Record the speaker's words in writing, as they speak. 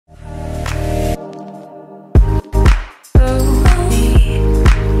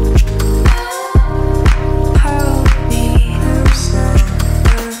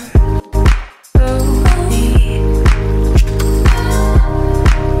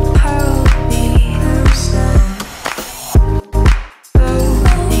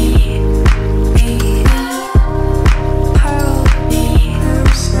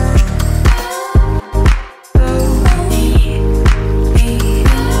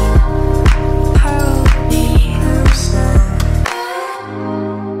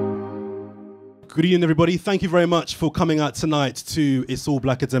Good evening, everybody. Thank you very much for coming out tonight to It's All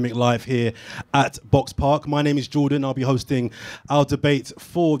Blakademik Live here at Boxpark. My name is Jordan. I'll be hosting our debate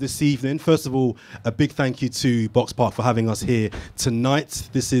for this evening. First of all, a big thank you to Boxpark for having us here tonight.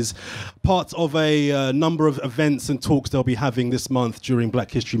 This is part of a number of events and talks they'll be having this month during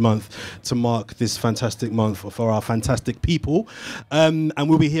Black History Month to mark this fantastic month for our fantastic people. And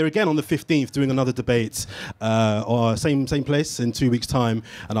we'll be here again on the 15th doing another debate, same place in 2 weeks' time.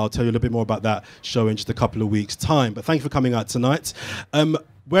 And I'll tell you a little bit more about that show in just a couple of weeks' time. But thank you for coming out tonight.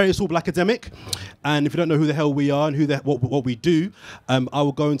 We're It's All Blakademik, and if you don't know who the hell we are and what we do, I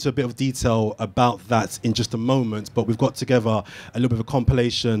will go into a bit of detail about that in just a moment. But we've got together a little bit of a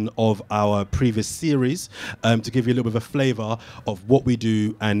compilation of our previous series to give you a little bit of a flavour of what we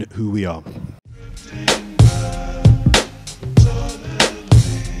do and who we are.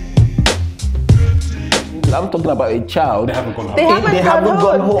 I'm talking about a child. They haven't gone home. They haven't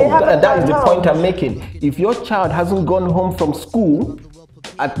gone home. And that is the point I'm making. If your child hasn't gone home from school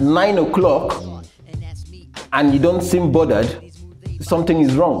at 9 o'clock and you don't seem bothered, something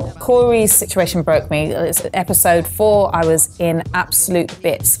is wrong. Corey's situation broke me. It's episode 4. I was in absolute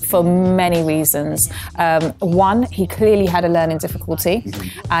bits for many reasons. One, he clearly had a learning difficulty,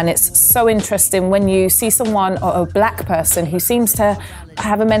 and it's so interesting when you see someone, or a black person, who seems to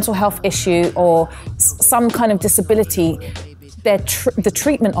have a mental health issue or some kind of disability. The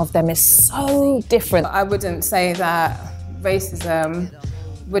treatment of them is so different. I wouldn't say that racism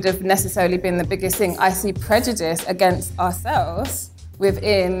would have necessarily been the biggest thing. I see prejudice against ourselves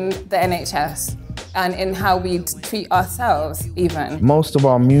within the NHS and in how we treat ourselves even. Most of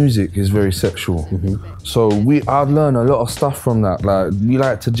our music is very sexual. So I've learned a lot of stuff from that. Like, we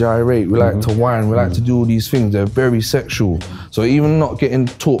like to gyrate, we like to whine, we like to do all these things. They're very sexual. So even not getting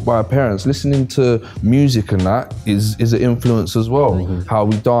taught by our parents, listening to music and that is an influence as well. How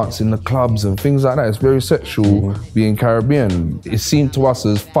we dance in the clubs and things like that. It's very sexual being Caribbean. It seemed to us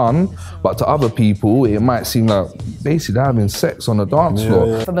as fun, but to other people, it might seem like basically having sex on the dance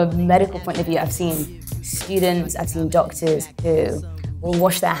floor. From a medical point of view, I've seen students, I've seen doctors who will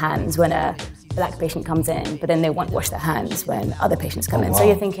wash their hands when a black patient comes in, but then they won't wash their hands when other patients come in. So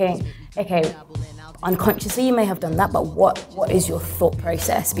you're thinking, okay, unconsciously you may have done that, but what is your thought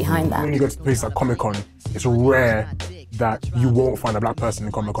process behind that? When you go to places like Comic-Con, it's rare that you won't find a black person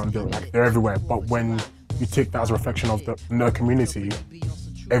in Comic-Con. They're everywhere. But when you take that as a reflection of the nerd community,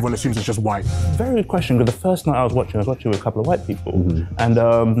 everyone assumes it's just white. Very good question, because the first night I was watching with a couple of white people. And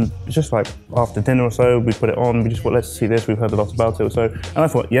it's just like after dinner or so, we put it on, we just thought, let's see this, we've heard a lot about it. And I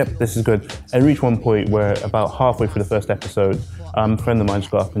thought, yep, this is good. And it reached one point where about halfway through the first episode, a friend of mine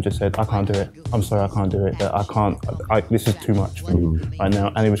just got up and just said, I can't do it. I'm sorry, I can't do it. This is too much for me right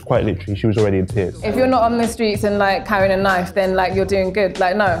now. And it was quite literally, she was already in tears. If you're not on the streets and like carrying a knife, then like you're doing good.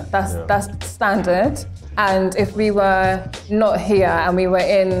 Like, no, that's standard. And if we were not here and we were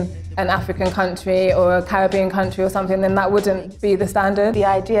in an African country or a Caribbean country or something, then that wouldn't be the standard. The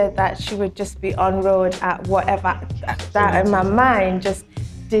idea that she would just be on road at whatever, that in my mind just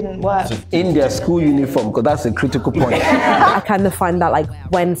didn't work. In their school uniform, because that's a critical point. I kind of find that like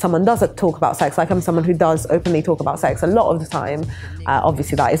when someone does talk about sex, like I'm someone who does openly talk about sex a lot of the time,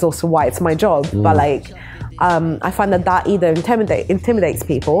 obviously that is also why it's my job, but like I find that either intimidates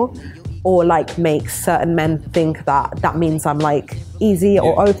people or like makes certain men think that means I'm like easy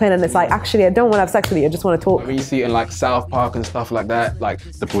or open, and it's like, actually I don't want to have sex with you, I just want to talk. When you see it in like South Park and stuff like that, like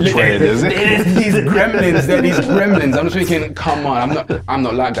the portrayers, these are gremlins, they're these gremlins. I'm just thinking, come on, I'm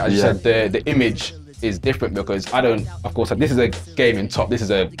not like that. As you said, the image is different because I don't, of course, this is a gaming top, this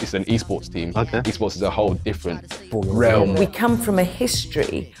is an esports team. Esports is a whole different realm. We come from a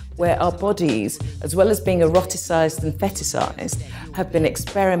history where our bodies, as well as being eroticized and fetishized, have been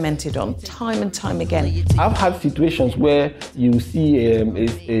experimented on time and time again. I've had situations where you see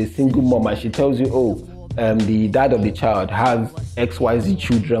a single mom and she tells you, the dad of the child has XYZ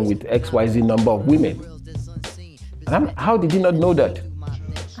children with XYZ number of women. And how did you not know that?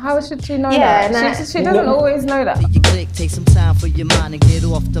 How should she know that? She doesn't always know that. Take some time for your mind and get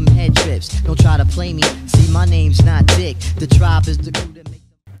off them head trips. Don't try to play me. See, my name's not Dick. The tribe is the crew that make.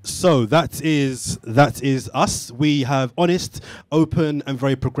 So that is us. We have honest, open and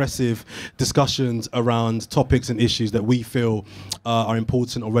very progressive discussions around topics and issues that we feel are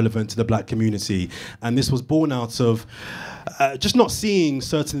important or relevant to the black community. And this was born out of just not seeing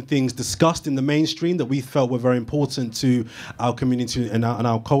certain things discussed in the mainstream that we felt were very important to our community and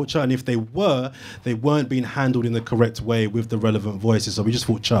our culture. And if they weren't being handled in the correct way with the relevant voices. So we just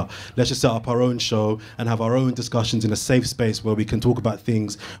thought, let's just set up our own show and have our own discussions in a safe space where we can talk about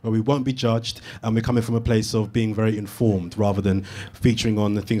things where but we won't be judged, and we're coming from a place of being very informed rather than featuring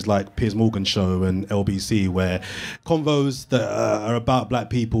on the things like Piers Morgan's show and LBC, where convos that are about black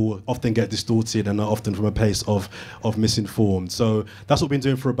people often get distorted and are often from a place of misinformed. So that's what we've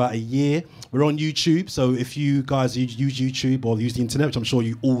been doing for about a year. We're on YouTube, so if you guys use YouTube or use the internet, which I'm sure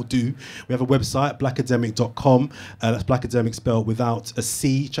you all do, we have a website, blakademik.com. That's Blakademik spelled without a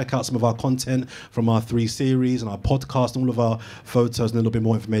C. Check out some of our content from our 3 series and our podcast, all of our photos and a little bit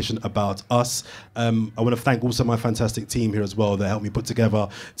more information about us. I want to thank also my fantastic team here as well that helped me put together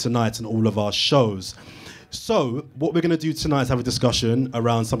tonight and all of our shows. So what we're going to do tonight is have a discussion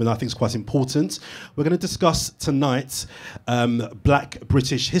around something I think is quite important. We're going to discuss tonight Black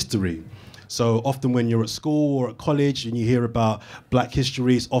British history. So often when you're at school or at college and you hear about black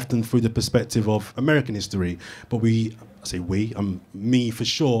history, it's often through the perspective of American history. But I say we, me for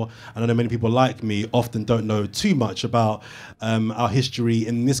sure, and I know many people like me often don't know too much about our history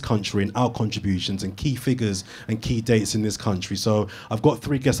in this country and our contributions and key figures and key dates in this country. So I've got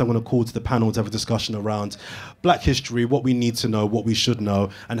 3 guests I'm going to call to the panel to have a discussion around black history, what we need to know, what we should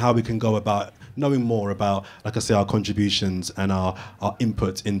know, and how we can go about knowing more about, like I say, our contributions and our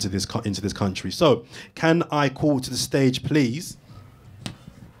input into this country. So can I call to the stage, please?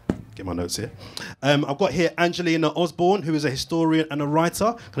 Get my notes here. I've got here Angelina Osborne, who is a historian and a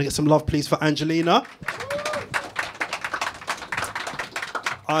writer. Can I get some love, please, for Angelina?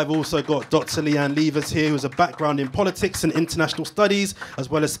 I've also got Dr. Leanne Levers here, who has a background in politics and international studies, as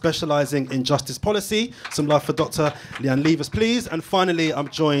well as specialising in justice policy. Some love for Dr. Leanne Levers, please. And finally, I'm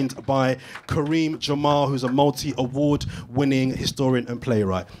joined by Kareem Jamal, who's a multi-award-winning historian and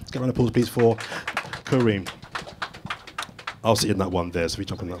playwright. Let's get a round of applause, please, for Kareem. I'll sit in that one there, so we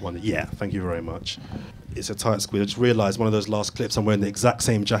jump in that one. Yeah, thank you very much. It's a tight squeeze. I just realised one of those last clips I'm wearing the exact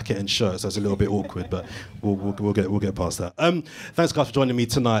same jacket and shirt, so it's a little bit awkward, but we'll get past that. Thanks, guys, for joining me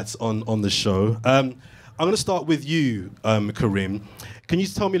tonight on the show. I'm going to start with you, Kareem. Can you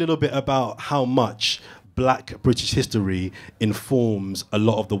tell me a little bit about how much Black British history informs a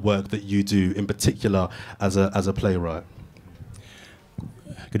lot of the work that you do, in particular as a playwright?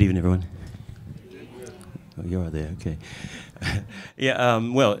 Good evening, everyone. Oh, you are there, okay. Yeah,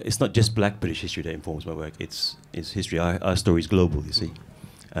 well, it's not just Black British history that informs my work. It's history. Our story is global, you see.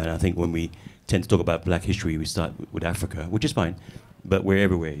 And I think when we tend to talk about Black history, we start with Africa, which is fine, but we're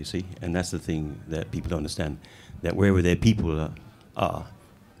everywhere, you see. And that's the thing that people don't understand, that wherever their people are,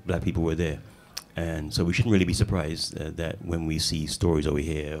 Black people were there. And so we shouldn't really be surprised that when we see stories over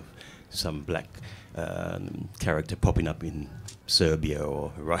here of some Black character popping up in Serbia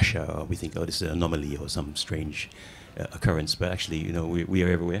or Russia, or we think, oh, this is an anomaly or some strange occurrence, but actually, you know, we are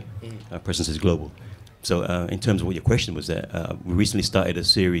everywhere. Our presence is global. So in terms of what your question was, that we recently started a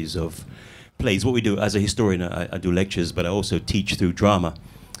series of plays. What we do as a historian, I do lectures, but I also teach through drama,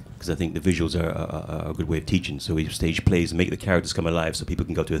 because I think the visuals are a good way of teaching. So we stage plays and make the characters come alive so people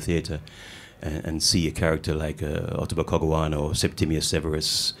can go to a theatre and see a character like Ottobah Kogowano or Septimius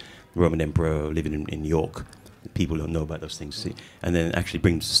Severus, Roman emperor living in York. People don't know about those things, see? And then actually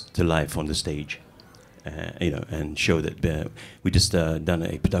brings to life on the stage, you know, and show that we just done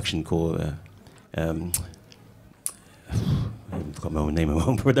a production called I forgot my own name of my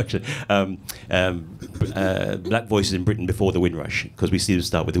own production. Black Voices in Britain Before the Windrush, because we see to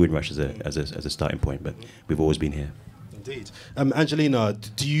start with the Windrush as a starting point, but we've always been here. Indeed. Angelina,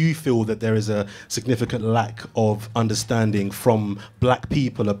 do you feel that there is a significant lack of understanding from Black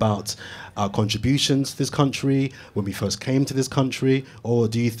people about our contributions to this country when we first came to this country, or are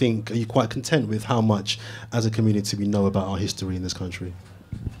you quite content with how much as a community we know about our history in this country?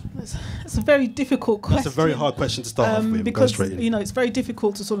 It's a very difficult question. That's a very hard question to start off with. Because, you know, it's very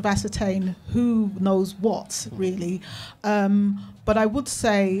difficult to sort of ascertain who knows what, really. But I would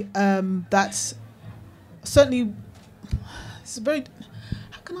say that certainly it's a very...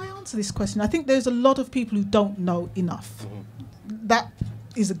 How can I answer this question? I think there's a lot of people who don't know enough. That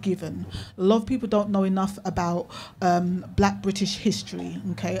is a given. A lot of people don't know enough about Black British history,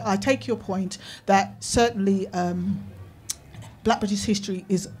 okay? I take your point that certainly Black British history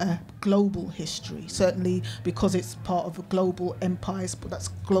is a global history, certainly because it's part of a global empires, but that's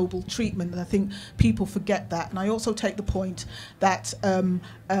global treatment, and I think people forget that. And I also take the point that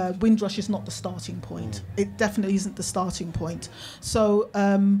Windrush is not the starting point. It definitely isn't the starting point. So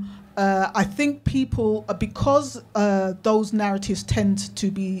I think people, because those narratives tend to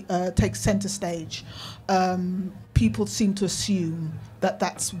be take centre stage, people seem to assume that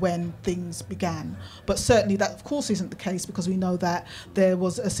that's when things began. But certainly that, of course, isn't the case, because we know that there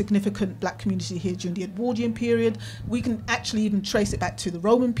was a significant Black community here during the Edwardian period. We can actually even trace it back to the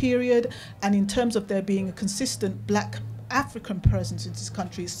Roman period. And in terms of there being a consistent Black African presence in this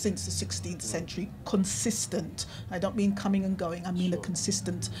country is since the 16th century, consistent. I don't mean coming and going, I mean a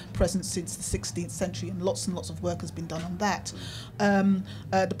consistent presence since the 16th century, and lots of work has been done on that.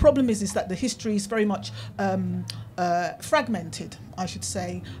 The problem is that the history is very much fragmented, I should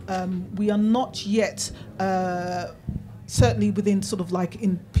say. We are not yet certainly within sort of like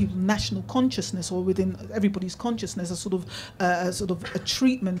in people's national consciousness or within everybody's consciousness, a sort of a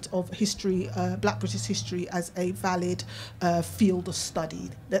treatment of history, Black British history, as a valid field of study.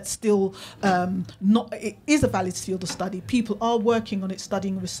 That's still not. It is a valid field of study. People are working on it,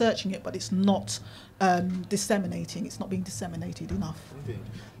 studying, researching it, but it's not disseminating. It's not being disseminated enough.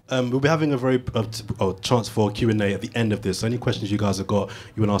 We'll be having a very chance for Q&A at the end of this. So any questions you guys have got,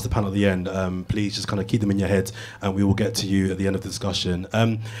 you want to ask the panel at the end, please just kind of keep them in your head, and we will get to you at the end of the discussion.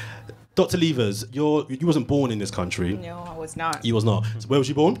 Dr. Levers, you wasn't born in this country. No, I was not. You was not. So where was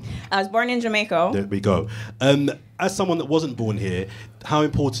you born? I was born in Jamaica. There we go. As someone that wasn't born here, how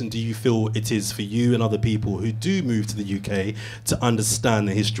important do you feel it is for you and other people who do move to the UK to understand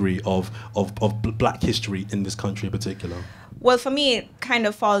the history of Black history in this country in particular? Well, for me, it kind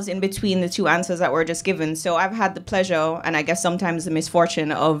of falls in between the two answers that were just given. So I've had the pleasure, and I guess sometimes the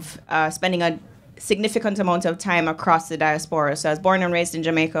misfortune, of spending a significant amount of time across the diaspora. So I was born and raised in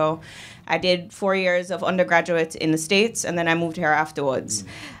Jamaica. I did 4 years of undergraduate in the States, and then I moved here afterwards.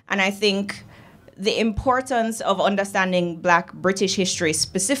 And I think the importance of understanding Black British history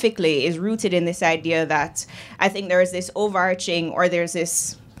specifically is rooted in this idea that I think there is this overarching, or there's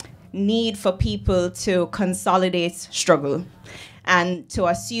this need for people to consolidate struggle and to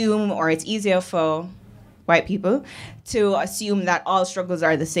assume, or it's easier for white people to assume that all struggles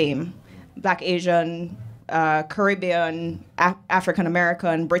are the same. Black, Asian, Caribbean, African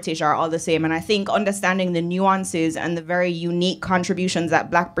American, British are all the same. And I think understanding the nuances and the very unique contributions that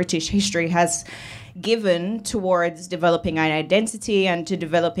Black British history has given towards developing an identity and to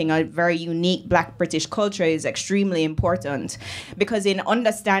developing a very unique Black British culture is extremely important, because in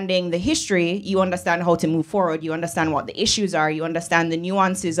understanding the history, you understand how to move forward, you understand what the issues are, you understand the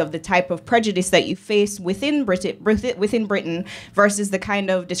nuances of the type of prejudice that you face within Britain versus the kind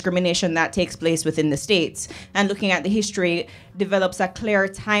of discrimination that takes place within the States. And looking at the history develops a clear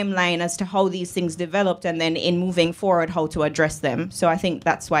timeline as to how these things developed, and then in moving forward, how to address them. So I think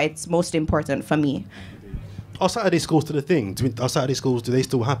that's why it's most important for me. Are Saturday schools still a thing? Are Saturday schools, do they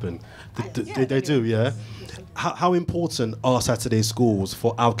still happen? They do, yeah? How important are Saturday schools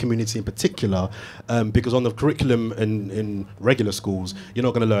for our community in particular? Because on the curriculum in regular schools, you're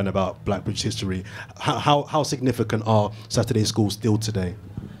not going to learn about Black British history. How significant are Saturday schools still today?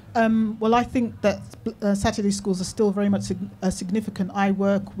 Well, I think that Saturday schools are still very much significant. I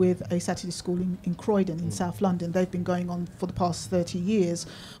work with a Saturday school in Croydon in South London. They've been going on for the past 30 years.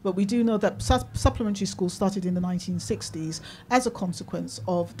 But we do know that supplementary schools started in the 1960s as a consequence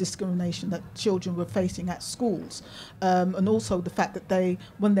of discrimination that children were facing at schools. And also the fact that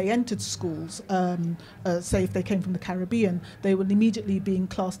when they entered schools, say if they came from the Caribbean, they were immediately being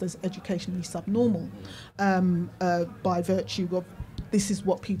classed as educationally subnormal by virtue of this is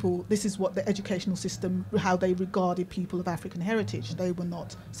what the educational system, how they regarded people of African heritage. They were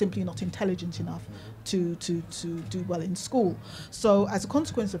simply not intelligent enough to do well in school. So as a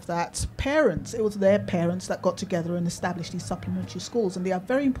consequence of that, it was their parents that got together and established these supplementary schools, and they are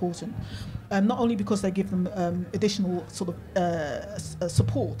very important. Not only because they give them additional sort of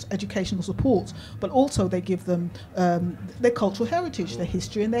support, educational support, but also they give them their cultural heritage, their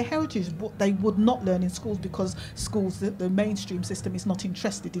history and their heritage, what they would not learn in schools, because schools, the mainstream system is not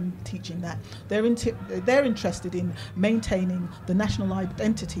interested in teaching that. They're interested in maintaining the national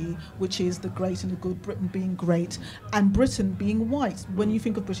identity, which is the great and the good, Britain being great and Britain being white. When you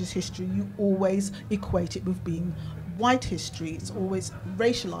think of British history, you always equate it with being white history. It's always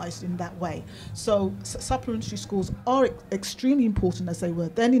racialized in that way. So supplementary schools are extremely important, as they were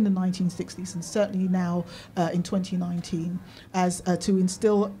then in the 1960s and certainly now in 2019, as to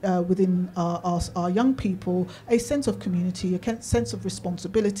instill within our young people a sense of community, a sense of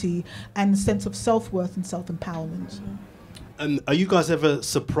responsibility and a sense of self-worth and self-empowerment. And are you guys ever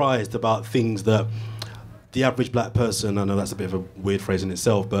surprised about things that the average Black person, I know that's a bit of a weird phrase in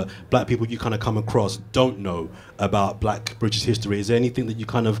itself, but Black people you kind of come across don't know about Black British history? Is there anything that you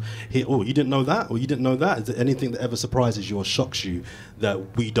kind of hear, oh, you didn't know that, or you didn't know that? Is there anything that ever surprises you or shocks you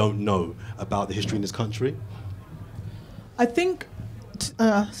that we don't know about the history in this country? I think,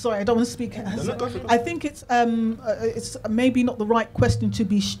 sorry, I don't want to speak. I think it's maybe not the right question to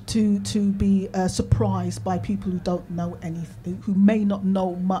be surprised by people who don't know anything, who may not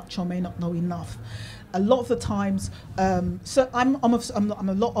know much or may not know enough. a lot of the times, so I'm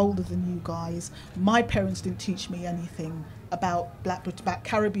a lot older than you guys. My parents didn't teach me anything about about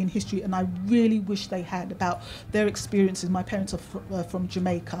Caribbean history, and I really wish they had, about their experiences. My parents are from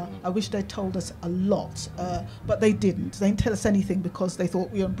Jamaica. I wish they told us a lot, but they didn't. They didn't tell us anything because they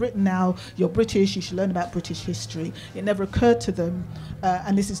thought, we're in Britain now, you're British, you should learn about British history. It never occurred to them,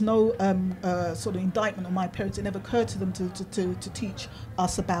 and this is no sort of indictment on my parents, it never occurred to them to teach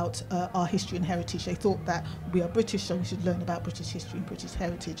us about our history and heritage. They thought that we are British, so we should learn about British history and British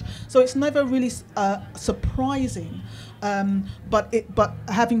heritage. So it's never really surprising. But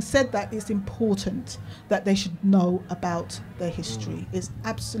having said that, it's important that they should know about their history. It's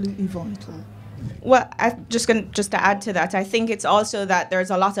absolutely vital. Well, just to add to that, I think it's also that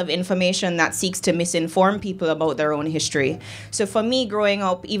there's a lot of information that seeks to misinform people about their own history. So for me, growing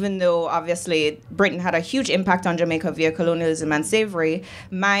up, even though obviously Britain had a huge impact on Jamaica via colonialism and slavery,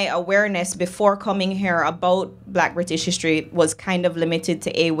 my awareness before coming here about Black British history was kind of limited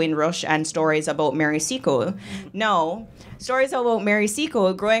to A. Windrush and stories about Mary Seacole. Now, stories about Mary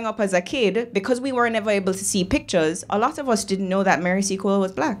Seacole, growing up as a kid, because we were never able to see pictures, a lot of us didn't know that Mary Seacole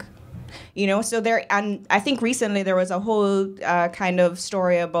was Black. You know, so there, and I think recently there was a whole kind of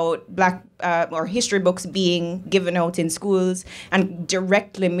story about Black or history books being given out in schools and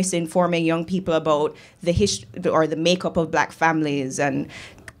directly misinforming young people about the history or the makeup of Black families, and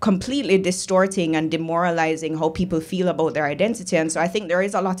completely distorting and demoralizing how people feel about their identity. And so I think there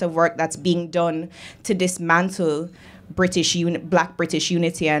is a lot of work that's being done to dismantle Black British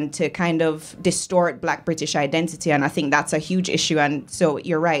unity and to kind of distort Black British identity, and I think that's a huge issue. And so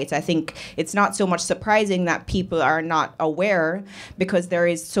you're right, I think it's not so much surprising that people are not aware, because there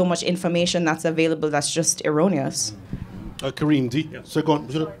is so much information that's available that's just erroneous. Kareem, so go on.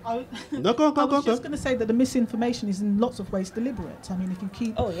 No, go on. I was just going to say that the misinformation is in lots of ways deliberate. I mean,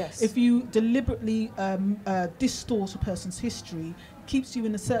 if you deliberately distort a person's history, keeps you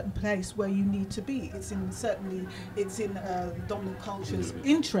in a certain place where you need to be. It's in the dominant culture's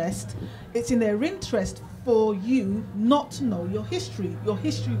interest. It's in their interest for you not to know your history. Your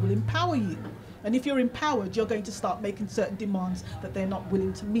history will empower you. And if you're empowered, you're going to start making certain demands that they're not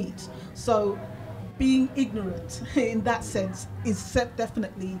willing to meet. So being ignorant in that sense is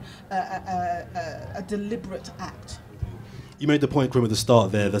definitely a deliberate act. You made the point, Kareem, at the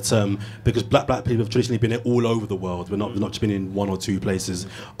start there that because black people have traditionally been all over the world, we're not just been in one or two places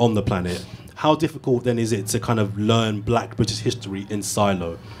on the planet. How difficult then is it to kind of learn Black British history in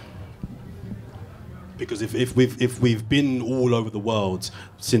silo? Because if we've been all over the world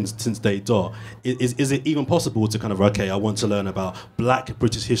since day dot, is it even possible to kind of, okay, I want to learn about Black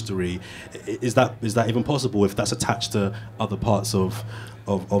British history? Is that even possible if that's attached to other parts of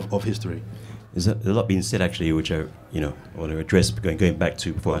history? There's a lot being said actually, which I want to address. Going back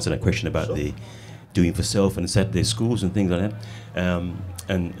to before I answered that question about the doing for self and Saturday schools and things like that.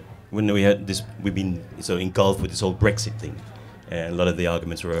 And when we had this, we've been so engulfed with this whole Brexit thing. And a lot of the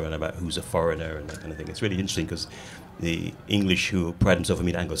arguments were around about who's a foreigner and that kind of thing. It's really interesting because the English who pride themselves on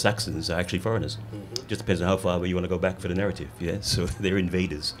being Anglo-Saxons are actually foreigners. Mm-hmm. Just depends on how far you want to go back for the narrative. Yeah, so they're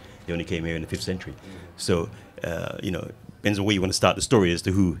invaders. They only came here in the 5th century. So depends on where you want to start the story as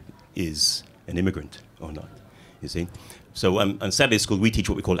to who is an immigrant or not. You see. So on Saturday school, we teach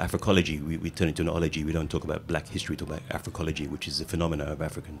what we call Africology. We turn it into an ology. We don't talk about Black history, we talk about Africology, which is the phenomena of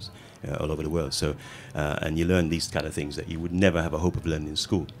Africans all over the world. So, and you learn these kind of things that you would never have a hope of learning in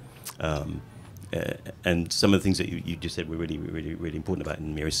school. And some of the things that you just said were really, really, really important about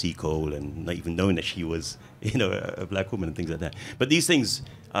Mary Seacole, and not even knowing that she was, a Black woman and things like that. But these things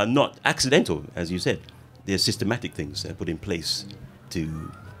are not accidental, as you said. They're systematic things that are put in place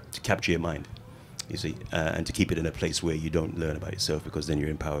to capture your mind. You see, and to keep it in a place where you don't learn about yourself, because then you're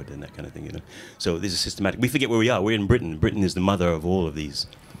empowered and that kind of thing, So this is systematic. We forget where we are. We're in Britain. Britain is the mother of all of these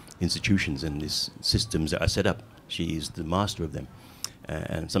institutions and these systems that are set up. She is the master of them.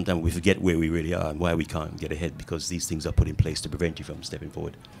 And sometimes we forget where we really are and why we can't get ahead, because these things are put in place to prevent you from stepping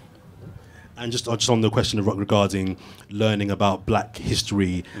forward. And just on the question of regarding learning about Black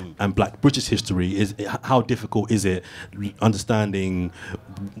history and Black British history, how difficult is it understanding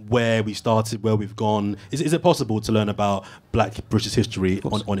where we started, where we've gone? Is it possible to learn about Black British history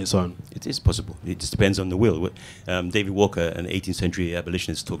on its own? It is possible. It just depends on the will. David Walker, an 18th century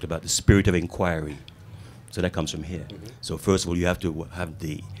abolitionist, talked about the spirit of inquiry. So that comes from here. Mm-hmm. So first of all, you have to have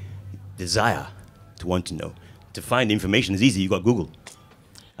the desire to want to know. To find information is easy. You've got Google.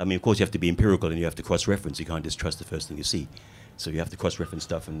 I mean, of course, you have to be empirical and you have to cross-reference. You can't just trust the first thing you see. So you have to cross-reference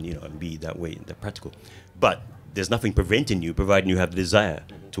stuff and, and be that way, that practical. But there's nothing preventing you, providing you have the desire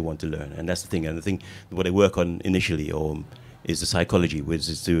to want to learn. And that's the thing. And the thing, what I work on initially is the psychology, which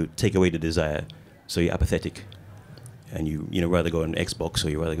is to take away the desire so you're apathetic, and you rather go on Xbox, or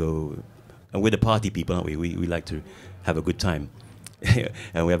you rather go. And we're the party people, aren't we? We like to have a good time,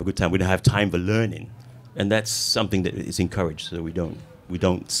 and we have a good time. We don't have time for learning, and that's something that is encouraged. So we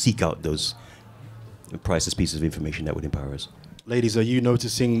don't seek out those priceless pieces of information that would empower us. Ladies, are you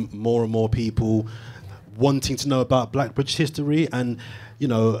noticing more and more people wanting to know about Black British history? And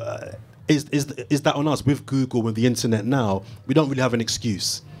is that on us? With Google, with the internet now, we don't really have an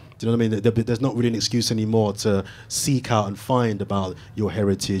excuse. Do you know what I mean? There's not really an excuse anymore to seek out and find about your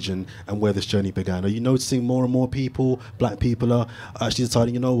heritage and where this journey began. Are you noticing more and more people, Black people, are actually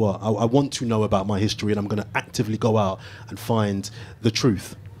deciding, you know what, I want to know about my history, and I'm going to actively go out and find the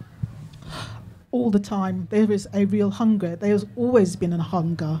truth? All the time. There is a real hunger. There's always been a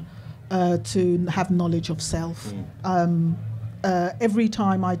hunger to have knowledge of self. Every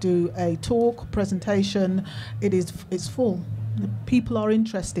time I do a talk, presentation, it's full. People are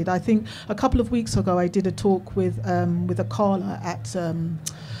interested. I think a couple of weeks ago I did a talk with a caller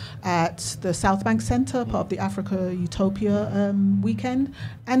at the South Bank Centre, part of the Africa Utopia weekend,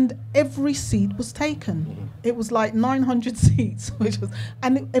 and every seat was taken. It was like 900 seats,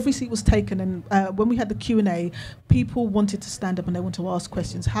 and every seat was taken. And when we had the Q&A, people wanted to stand up and they wanted to ask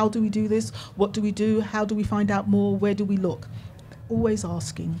questions. How do we do this? What do we do? How do we find out more? Where do we look? Always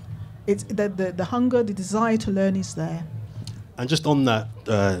asking. It's the hunger, the desire to learn is there. And just on that,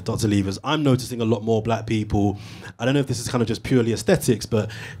 Dr. Levers, I'm noticing a lot more Black people, I don't know if this is kind of just purely aesthetics,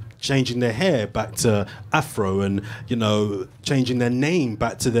 but changing their hair back to Afro, and changing their name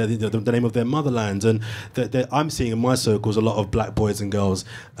back to the name of their motherland. And I'm seeing in my circles a lot of Black boys and girls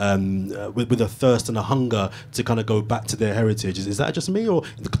with a thirst and a hunger to kind of go back to their heritage. Is that just me, or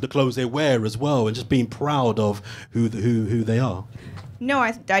the clothes they wear as well, and just being proud of who they are? No,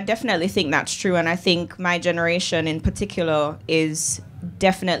 I definitely think that's true. And I think my generation in particular is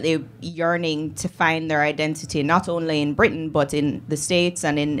definitely yearning to find their identity, not only in Britain, but in the States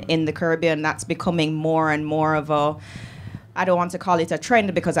and in the Caribbean. That's becoming more and more of a, I don't want to call it a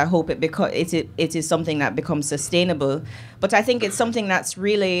trend, because I hope it is something that becomes sustainable. But I think it's something that's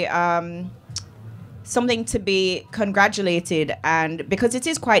really something to be congratulated, and because it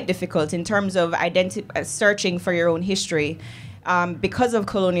is quite difficult in terms of searching for your own history. Because of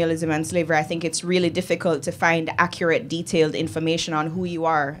colonialism and slavery, I think it's really difficult to find accurate, detailed information on who you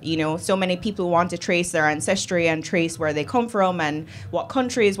are. So many people want to trace their ancestry and trace where they come from and what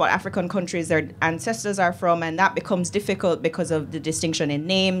African countries their ancestors are from, and that becomes difficult because of the distinction in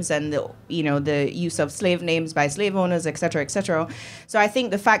names and the use of slave names by slave owners, etc., etc. So I think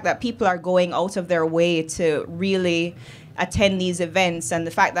the fact that people are going out of their way to really attend these events, and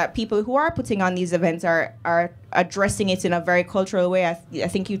the fact that people who are putting on these events are addressing it in a very cultural way. I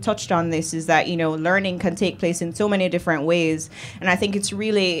think you touched on this, is that learning can take place in so many different ways, and I think it's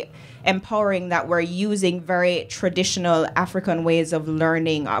really empowering that we're using very traditional African ways of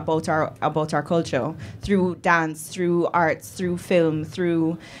learning about our culture through dance, through arts, through film,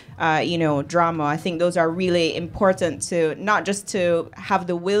 through drama. I think those are really important, to not just to have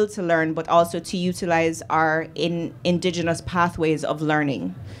the will to learn, but also to utilize our indigenous pathways of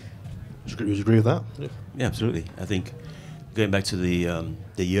learning. Would you agree with that? Yeah, absolutely. I think going back to the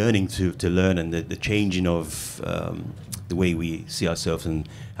yearning to learn, and the changing of the way we see ourselves and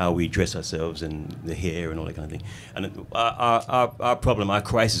how we dress ourselves and the hair and all that kind of thing. And our problem, our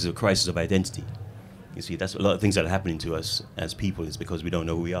crisis, is a crisis of identity. You see, that's a lot of things that are happening to us as people, is because we don't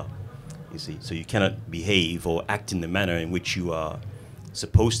know who we are. You see, so you cannot behave or act in the manner in which you are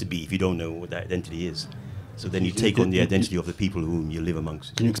supposed to be if you don't know what that identity is. So then you take on the identity of the people whom you live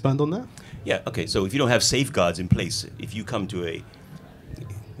amongst. Can you expand on that? Yeah, okay. So if you don't have safeguards in place, if you come to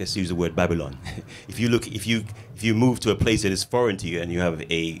let's use the word Babylon. If you move to a place that is foreign to you and you have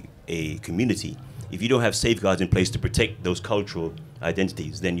a community, if you don't have safeguards in place to protect those cultural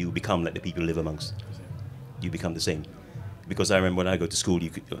identities, then you become like the people you live amongst. You become the same. Because I remember when I go to school,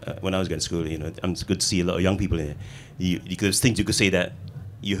 when I was going to school, it's good to see a lot of young people in there. There's things you could say that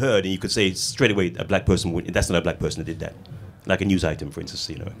you heard, and you could say straight away a Black person that's not a Black person that did that. Like a news item, for instance.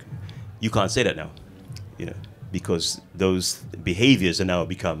 You can't say that now. Because those behaviors are now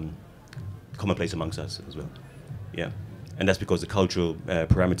become commonplace amongst us as well. Yeah. And that's because the cultural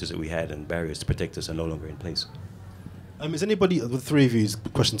parameters that we had and barriers to protect us are no longer in place. Is anybody, the three of you,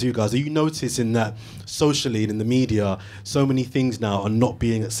 question to you guys, are you noticing that socially and in the media, so many things now are not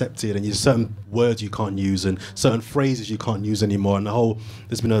being accepted, and there's certain words you can't use and certain phrases you can't use anymore, and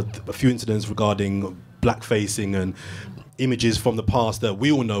there's been a few incidents regarding blackfacing, and images from the past that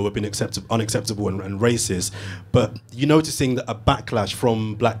we all know have been unacceptable and racist, but you're noticing that a backlash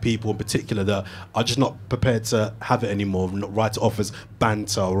from black people in particular that are just not prepared to have it anymore, not write it off as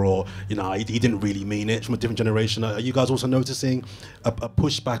banter or, you know, he didn't really mean it, from a different generation. Are you guys also noticing a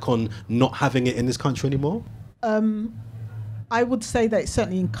pushback on not having it in this country anymore? I would say that it's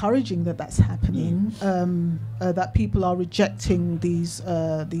certainly encouraging that that's happening, that people are rejecting these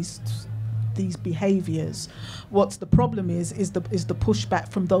behaviours. What's the problem is the pushback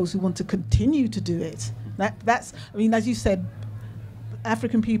from those who want to continue to do it. That's, I mean, as you said,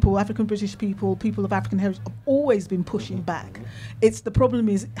 African people, African British people, people of African heritage have always been pushing back. It's the problem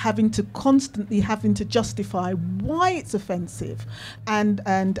is constantly having to justify why it's offensive, and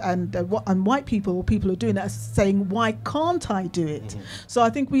white people or people who are doing it are saying, why can't I do it? So I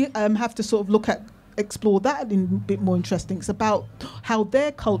think we have to sort of explore that in a bit more interesting. It's about how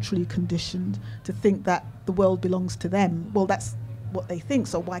they're culturally conditioned to think that the world belongs to them. Well, that's what they think,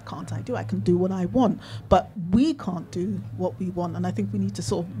 so why can't I do it? I can do what I want, but we can't do what we want, and I think we need to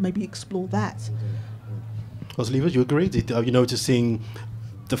sort of maybe explore that. Osleeva, you agree? Are you noticing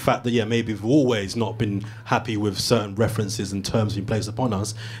the fact that, yeah, maybe we've always not been happy with certain references and terms being placed upon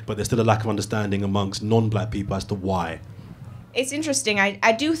us, but there's still a lack of understanding amongst non-black people as to why? It's interesting.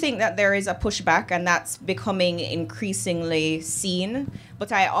 I do think that there is a pushback, and that's becoming increasingly seen.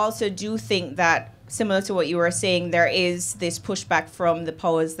 But I also do think that, similar to what you were saying, there is this pushback from the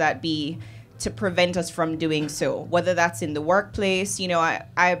powers that be to prevent us from doing so, whether that's in the workplace. You know,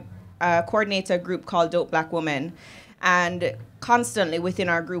 I coordinate a group called Dope Black Women, and constantly within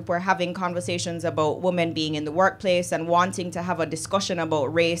our group, we're having conversations about women being in the workplace and wanting to have a discussion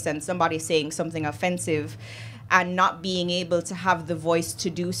about race, and somebody saying something offensive and not being able to have the voice to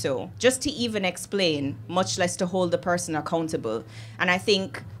do so, just to even explain, much less to hold the person accountable. And I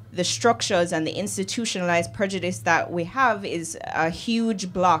think the structures and the institutionalized prejudice that we have is a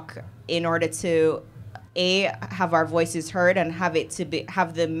huge block in order to have our voices heard and have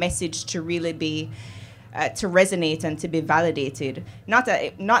the message to really be to resonate and to be validated. Not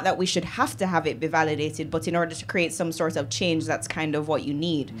that we should have to have it be validated, but in order to create some sort of change, that's kind of what you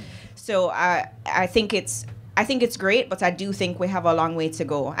need. So I think it's great, but I do think we have a long way to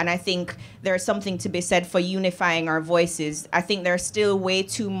go. And I think there's something to be said for unifying our voices. I think there's still way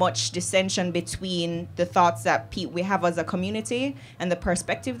too much dissension between the thoughts that we have as a community and the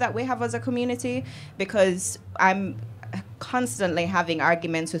perspective that we have as a community, because I'm constantly having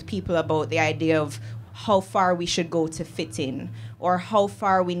arguments with people about the idea of how far we should go to fit in, or how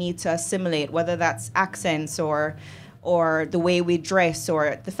far we need to assimilate, whether that's accents or the way we dress,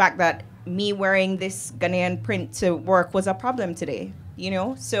 or the fact that me wearing this Ghanaian print to work was a problem today, you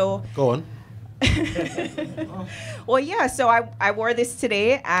know? So go on. Well, yeah, so I wore this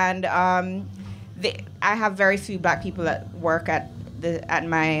today, and I have very few black people that work at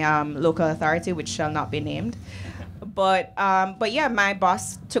my local authority, which shall not be named. But yeah, my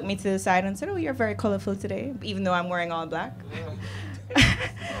boss took me to the side and said, "Oh, you're very colorful today," even though I'm wearing all black.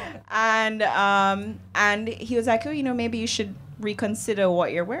 And he was like, "Oh, you know, maybe you should reconsider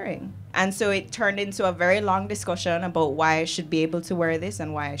what you're wearing." And so it turned into a very long discussion about why I should be able to wear this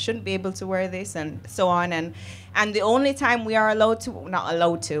and why I shouldn't be able to wear this, and so on. And the only time we are not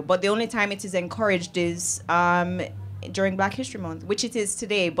allowed to, but the only time it is encouraged is during Black History Month, which it is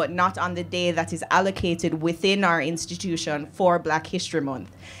today, but not on the day that is allocated within our institution for Black History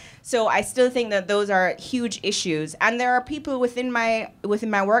Month. So I still think that those are huge issues, and there are people within my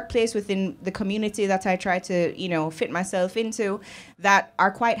workplace, within the community that I try to, you know, fit myself into, that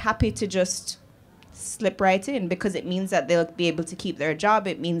are quite happy to just slip right in, because it means that they'll be able to keep their job.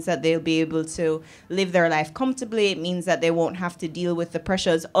 It means that they'll be able to live their life comfortably. It means that they won't have to deal with the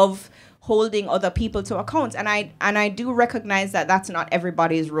pressures of holding other people to account. And I do recognize that that's not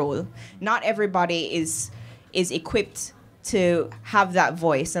everybody's role. Not everybody is equipped to have that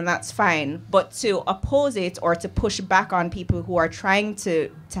voice, and that's fine. But to oppose it or to push back on people who are trying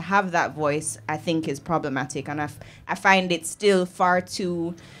to have that voice, I think is problematic. And I find it still far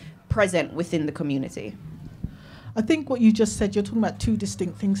too present within the community. I think what you just said, you're talking about two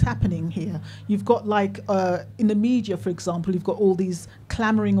distinct things happening here. You've got, like, in the media, for example, you've got all these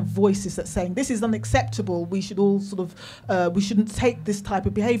clamoring of voices that saying this is unacceptable, we should all sort of, we shouldn't take this type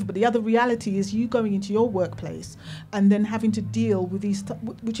of behavior. But the other reality is you going into your workplace and then having to deal with these,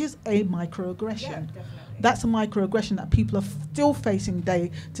 which is a microaggression. Yeah, definitely. That's a microaggression that people are still facing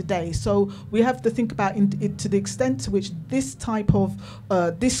day to day. So we have to think about it to the extent to which this type of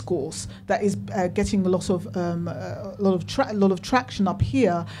discourse that is getting a lot of traction up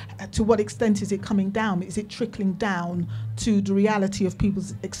here. To what extent is it coming down? Is it trickling down to the reality of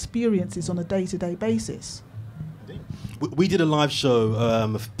people's experiences on a day-to-day basis? we did a live show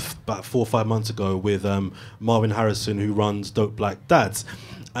about 4 or 5 months ago with Marvin Harrison, who runs Dope Black Dads.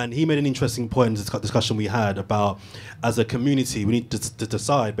 And he made an interesting point in the discussion we had about, as a community, we need to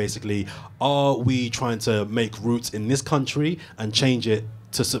decide, basically, are we trying to make roots in this country and change it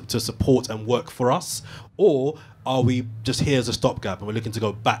to support and work for us? Or are we just here as a stopgap and we're looking to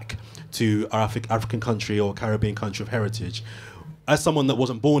go back to our African country or Caribbean country of heritage? As someone that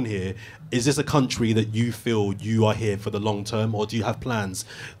wasn't born here, is this a country that you feel you are here for the long term, or do you have plans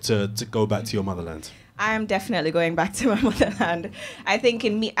to go back to your motherland? I am definitely going back to my motherland. I think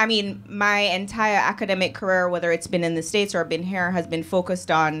my entire academic career, whether it's been in the States or been here, has been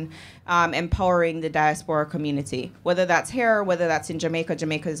focused on empowering the diaspora community. Whether that's here, whether that's in Jamaica.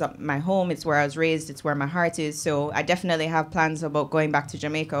 Jamaica is my home. It's where I was raised. It's where my heart is. So I definitely have plans about going back to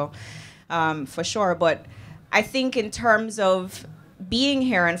Jamaica, for sure. But I think in terms of being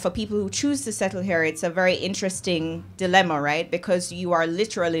here, and for people who choose to settle here, it's a very interesting dilemma, right? Because you are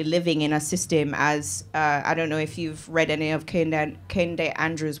literally living in a system, as I don't know if you've read any of Kende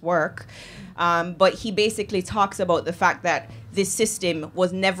Andrews' work, but he basically talks about the fact that this system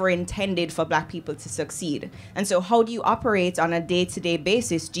was never intended for Black people to succeed. And so how do you operate on a day-to-day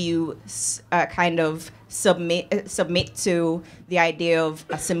basis? Do you kind of submit to the idea of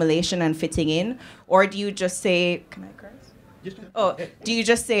assimilation and fitting in? Or do you just say, can I curse? Oh, do you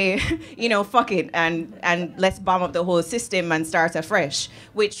just say, fuck it, and let's bomb up the whole system and start afresh,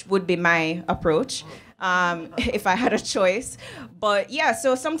 which would be my approach if I had a choice. But yeah,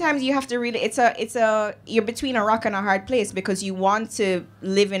 so sometimes you have to really, you're between a rock and a hard place, because you want to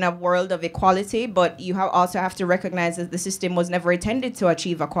live in a world of equality, but you also have to recognize that the system was never intended to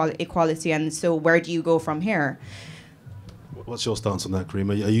achieve equality, and so where do you go from here? What's your stance on that,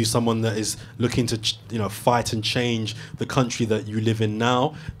 Kareem? Are you someone that is looking to, fight and change the country that you live in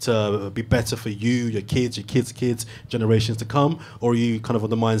now to be better for you, your kids, generations to come? Or are you kind of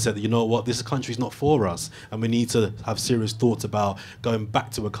on the mindset that, this country's not for us, and we need to have serious thoughts about going back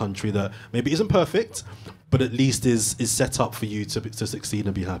to a country that maybe isn't perfect, but at least is set up for you to succeed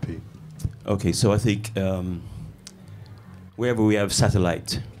and be happy? Okay, so I think wherever we have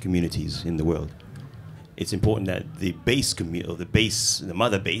satellite communities in the world, it's important that the base the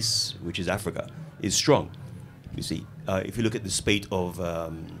mother base, which is Africa, is strong. You see, if you look at the spate of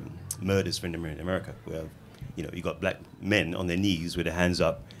murders in America, where you got Black men on their knees with their hands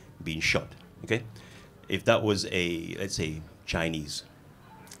up, being shot. Okay, if that was let's say Chinese,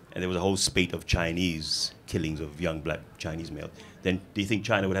 and there was a whole spate of Chinese killings of young Black Chinese males, then do you think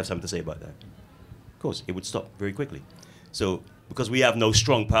China would have something to say about that? Of course, it would stop very quickly. So, because we have no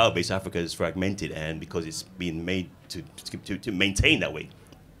strong power base, Africa is fragmented, and because it's been made to maintain that way.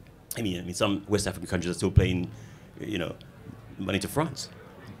 I mean, some West African countries are still paying, money to France.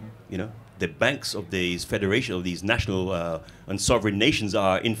 The banks of these federation of these national and sovereign nations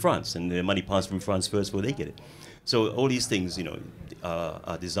are in France, and the money passes from France first before they get it. So all these things,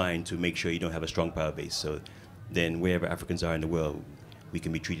 are designed to make sure you don't have a strong power base. So then, wherever Africans are in the world, we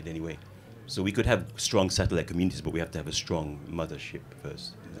can be treated anyway. So we could have strong satellite communities, but we have to have a strong mothership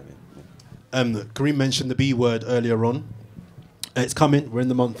first. Kareem mentioned the B word earlier on. It's coming. We're in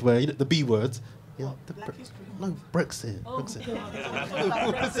the month where the B word. Yeah, Brexit.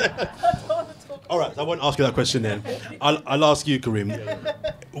 All right, I won't ask you that question then. I'll ask you, Kareem.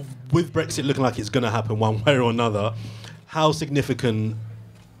 With Brexit looking like it's going to happen one way or another, how significant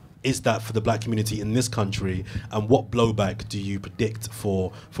is that for the Black community in this country, and what blowback do you predict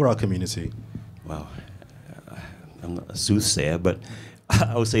for our community? Well, I'm not a soothsayer, but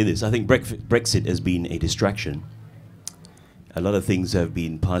I will say this. I think Brexit has been a distraction. A lot of things have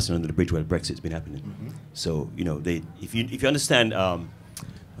been passing under the bridge while Brexit's been happening. Mm-hmm. So, if you understand,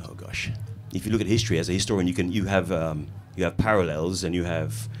 if you look at history as a historian, you have parallels, and you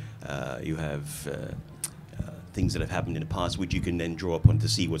have things that have happened in the past, which you can then draw upon to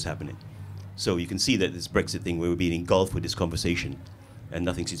see what's happening. So you can see that this Brexit thing, where we're being engulfed with this conversation, and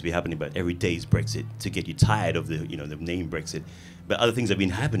nothing seems to be happening, but every day is Brexit, to get you tired of the name Brexit. But other things have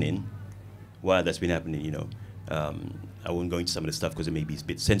been happening while that's been happening. I won't go into some of the stuff because it may be a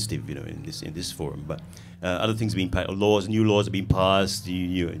bit sensitive, in this forum. But other things have been new laws have been passed,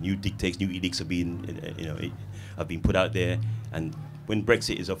 new dictates, new edicts have been, have been put out there. And when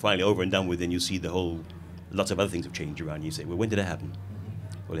Brexit is finally over and done with, then you see lots of other things have changed around. You say, well, when did that happen?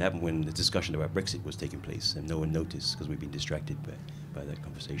 Well, it happened when the discussion about Brexit was taking place, and no one noticed because we've been distracted by that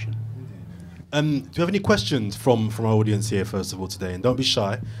conversation. Do you have any questions from our audience here, first of all, today? And don't be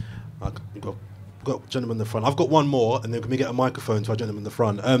shy. We've got a gentleman in the front. I've got one more, and then can we get a microphone to our gentleman in the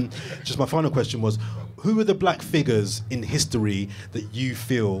front? Just my final question was, who are the Black figures in history that you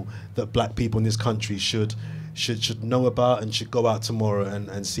feel that Black people in this country should should know about and should go out tomorrow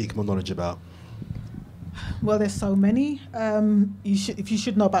and seek more knowledge about? Well, there's so many. You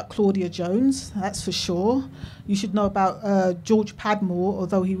should know about Claudia Jones, that's for sure. You should know about George Padmore,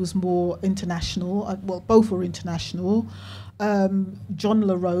 although he was more international. Well, both were international. John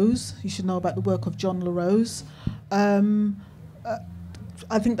LaRose, you should know about the work of John LaRose.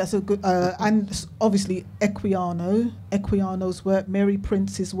 I think that's a good, and obviously Equiano's work, Mary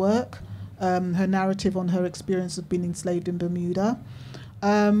Prince's work, her narrative on her experience of being enslaved in Bermuda.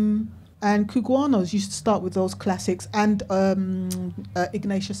 And Cuguano's, you should start with those classics, and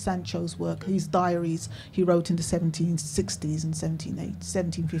Ignatius Sancho's work, his diaries he wrote in the 1760s and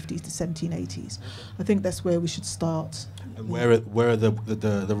 1750s to 1780s. I think that's where we should start. And where are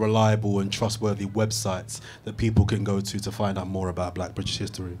the reliable and trustworthy websites that people can go to find out more about Black British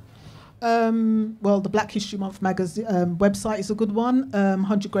history? Well, the Black History Month magazine website is a good one.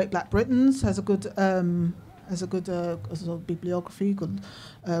 100 Great Black Britons has a good bibliography, good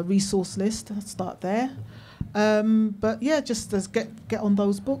resource list. Let's start there. But yeah, just get on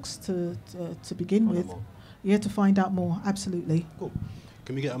those books to begin with. Yeah, to find out more. Absolutely. Cool.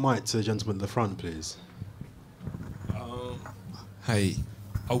 Can we get a mic to the gentleman at the front, please? Hey,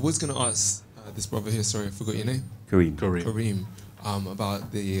 I was going to ask this brother here, sorry, I forgot your name. Kareem.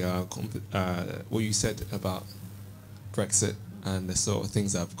 About the what you said about Brexit and the sort of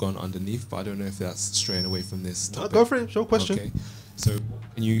things that have gone underneath, but I don't know if that's straying away from this topic. Go for it, sure, question. Okay. So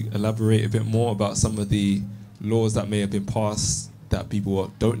can you elaborate a bit more about some of the laws that may have been passed that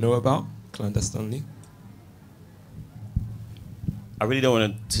people don't know about clandestinely? I really don't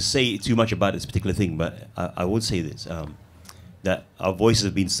want to say too much about this particular thing, but I would say this, that our voices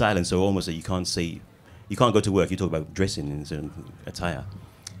have been silenced, so almost that you can't go to work. You talk about dressing in certain attire.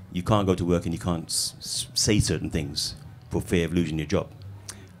 You can't go to work and you can't say certain things for fear of losing your job.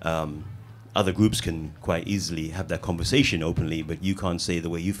 Other groups can quite easily have that conversation openly, but you can't say the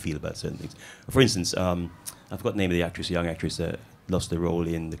way you feel about certain things. For instance, I forgot the name of the actress, a young actress that lost her role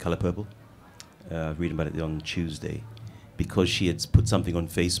in The Colour Purple. Reading about it on Tuesday, because she had put something on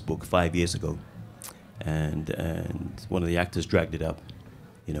Facebook 5 years ago, and one of the actors dragged it up,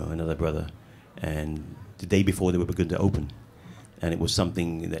 another brother, and the day before they were going to open, and it was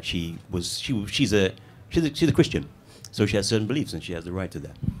something that she's a Christian, so she has certain beliefs and she has the right to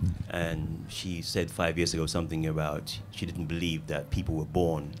that. And she said 5 years ago something about she didn't believe that people were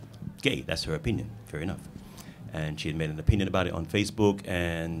born gay. That's her opinion, fair enough. And she had made an opinion about it on Facebook,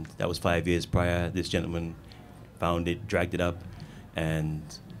 and that was 5 years prior. This gentleman found it, dragged it up, and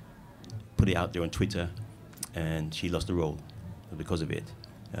put it out there on Twitter, and she lost the role because of it.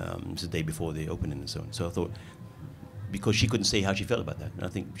 It's the day before the opening and so on. So I thought, because she couldn't say how she felt about that, and I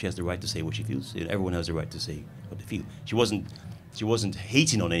think she has the right to say what she feels. Everyone has the right to say what they feel. She wasn't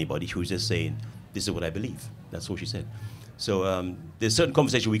hating on anybody. She was just saying, "This is what I believe." That's all she said. So there's certain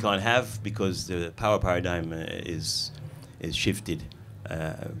conversation we can't have because the power paradigm is shifted,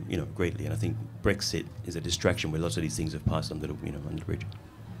 greatly. And I think Brexit is a distraction where lots of these things have passed under the bridge.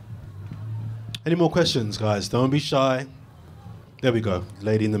 Any more questions, guys? Don't be shy. There we go.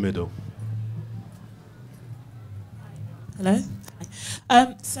 Lady in the middle. Hello.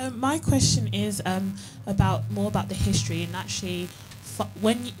 So my question is about the history, and actually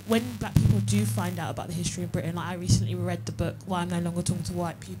when Black people do find out about the history of Britain, like I recently read the book Why I'm No Longer Talking to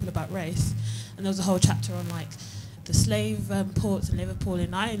White People About Race, and there was a whole chapter on like the slave ports in Liverpool,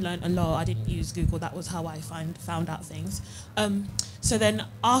 and I learned a lot. I didn't use Google, that was how I found out things. So then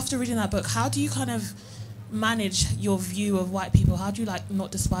after reading that book, how do you kind of manage your view of white people? How do you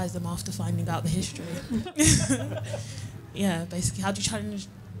not despise them after finding out the history? Yeah, basically, how do you challenge?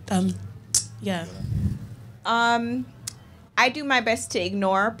 I do my best to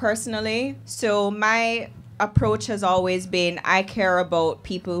ignore personally. So my approach has always been, I care about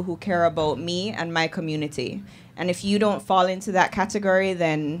people who care about me and my community. And if you don't fall into that category,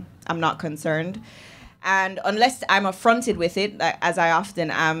 then I'm not concerned. And unless I'm affronted with it, as I often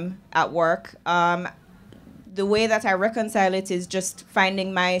am at work, the way that I reconcile it is just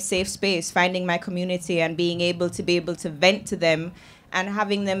finding my safe space, finding my community, and being able to vent to them and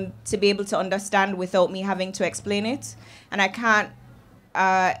having them to be able to understand without me having to explain it. And I can't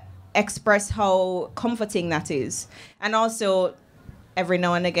express how comforting that is. And also, every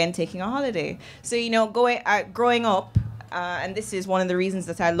now and again, taking a holiday. So, growing up, and this is one of the reasons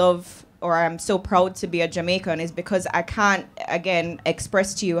that I love, or I'm so proud to be a Jamaican, is because I can't, again,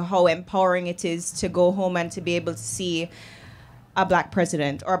 express to you how empowering it is to go home and to be able to see a Black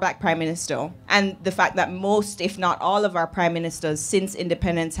president or a Black prime minister. And the fact that most, if not all of our prime ministers since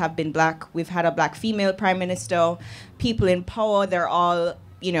independence have been Black. We've had a Black female prime minister. People in power, they're all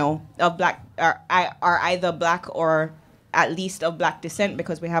you know, of black are either black or at least of black descent,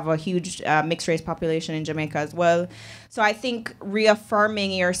 because we have a huge mixed race population in Jamaica as well. So I think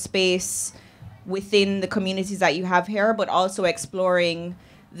reaffirming your space within the communities that you have here, but also exploring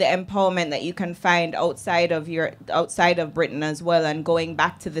the empowerment that you can find outside of Britain as well, and going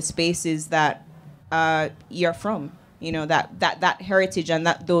back to the spaces that you're from, you know, that heritage and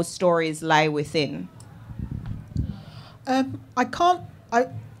that those stories lie within.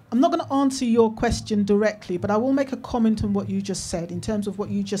 I'm not going to answer your question directly, but I will make a comment on what you just said in terms of what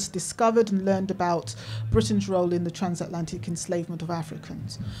you just discovered and learned about Britain's role in the transatlantic enslavement of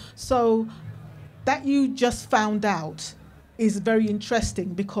Africans. So that you just found out is very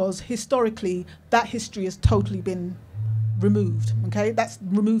interesting, because historically that history has totally been removed, okay? That's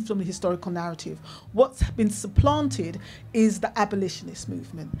removed from the historical narrative. What's been supplanted is the abolitionist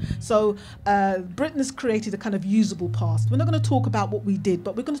movement. So Britain has created a kind of usable past. We're not going to talk about what we did,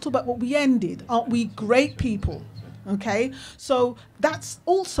 but we're going to talk about what we ended. Aren't we great people? Okay, so that's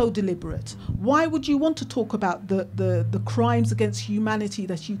also deliberate. Why would you want to talk about the crimes against humanity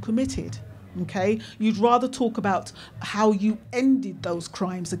that you committed? Okay, you'd rather talk about how you ended those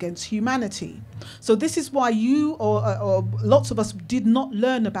crimes against humanity. So this is why you or lots of us did not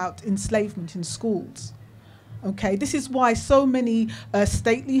learn about enslavement in schools. Okay, this is why so many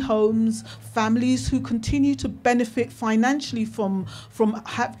stately homes, families who continue to benefit financially from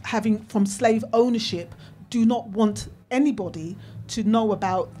slave ownership, do not want anybody to know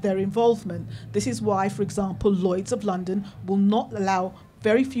about their involvement. This is why, for example, Lloyd's of London will not allow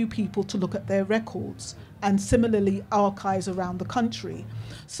very few people to look at their records, and similarly archives around the country.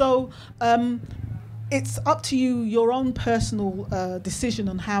 So it's up to you, your own personal decision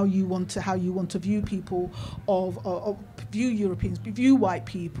on how you want to view people, view Europeans, view white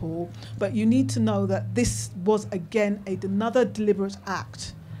people. But you need to know that this was again another deliberate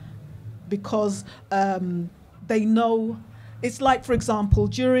act, because they know. It's like, for example,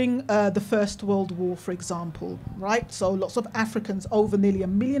 during the First World War, for example, right? So lots of Africans, over nearly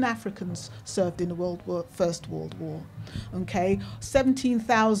 1 million Africans served in the First World War, okay?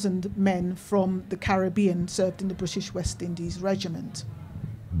 17,000 men from the Caribbean served in the British West Indies Regiment.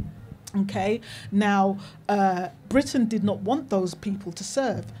 Okay, now Britain did not want those people to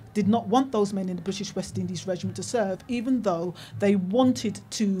serve, did not want those men in the British West Indies Regiment to serve, even though they wanted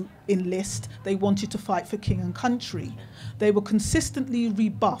to enlist, they wanted to fight for king and country. They were consistently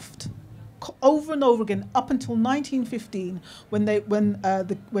rebuffed over and over again up until 1915,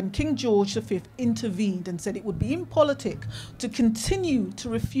 when King George V intervened and said it would be impolitic to continue to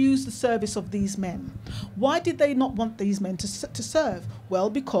refuse the service of these men. Why did they not want these men to serve?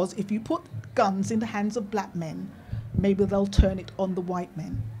 Well, because if you put guns in the hands of black men, maybe they'll turn it on the white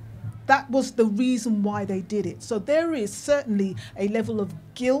men. That was the reason why they did it. So there is certainly a level of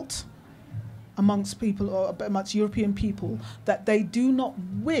guilt amongst people, or amongst European people, that they do not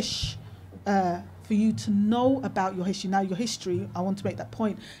wish for you to know about your history. Now, your history, I want to make that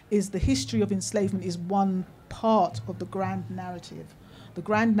point, is the history of enslavement is one part of the grand narrative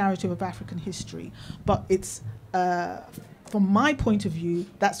of African history. But it's, from my point of view,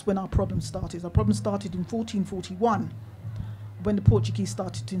 that's when our problem started. Our problem started in 1441, when the Portuguese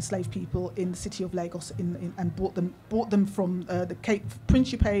started to enslave people in the city of Lagos and brought them from the Cape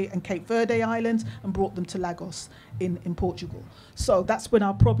Principe and Cape Verde Islands and brought them to Lagos in Portugal. So that's when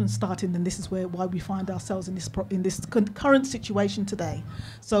our problem started, and this is why we find ourselves in this current situation today.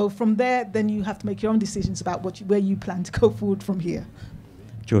 So from there, then you have to make your own decisions about where you plan to go forward from here.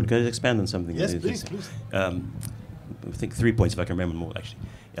 Jordan, can I expand on something? Yes, please. I think 3 points, if I can remember more, actually.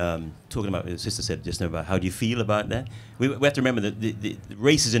 Talking about what the sister said just now about how do you feel about that. We have to remember that the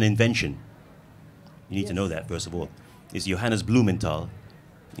race is an invention. You need to know that, first of all. It's Johannes Blumenthal,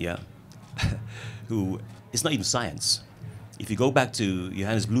 who, it's not even science. If you go back to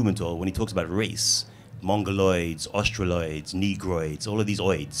Johannes Blumenthal, when he talks about race, Mongoloids, Australoids, Negroids, all of these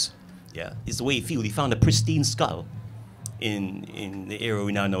oids, it's the way he feels. He found a pristine skull in the area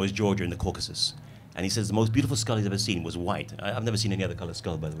we now know as Georgia in the Caucasus. And he says the most beautiful skull he's ever seen was white. I've never seen any other color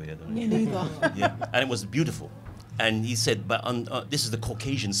skull, by the way. I don't know. Me neither. And it was beautiful. And he said, but this is the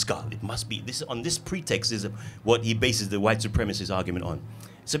Caucasian skull. It must be, on this pretext is what he bases the white supremacist argument on.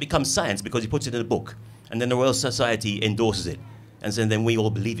 So it becomes science because he puts it in a book. And then the Royal Society endorses it. And so then we all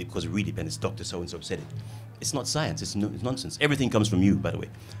believe it because we read it and it's Dr. So-and-so said it. It's not science, it's nonsense. Everything comes from you, by the way.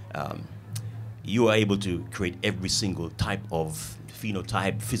 You are able to create every single type of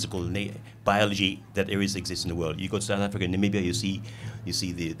phenotype, physical biology that exists in the world. You go to South Africa and Namibia, you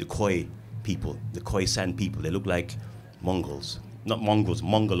see the Khoi people, the Khoi San people. They look like Mongols, not Mongols,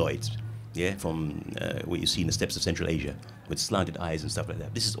 Mongoloids. yeah, from what you see in the steppes of Central Asia with slanted eyes and stuff like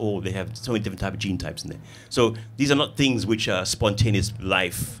that. This is all, they have so many different type of gene types in there. So these are not things which are spontaneous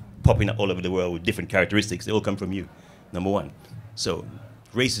life popping up all over the world with different characteristics. They all come from you, number one. So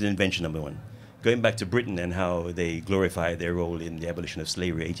race is an invention, number one. Going back to Britain and how they glorify their role in the abolition of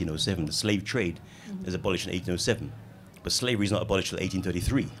slavery, 1807. The slave trade is abolished in 1807, but slavery is not abolished until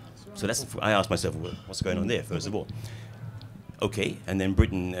 1833. So that's, I asked myself, well, what's going on there, first of all? Okay, and then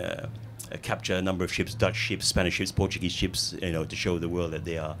Britain capture a number of ships, Dutch ships, Spanish ships, Portuguese ships, you know, to show the world that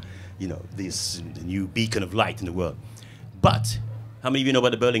they are, you know, this new beacon of light in the world. But how many of you know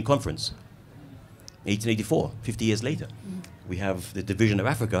about the Berlin Conference? 1884, 50 years later. We have the division of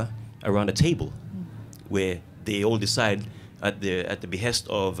Africa around a table where they all decide at the behest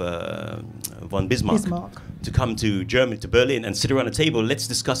of von Bismarck to come to Germany, to Berlin, and sit around a table. Let's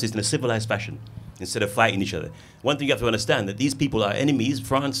discuss this in a civilized fashion instead of fighting each other. One thing you have to understand, that these people are enemies.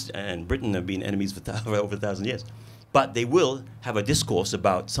 France and Britain have been enemies for over 1,000 years. But they will have a discourse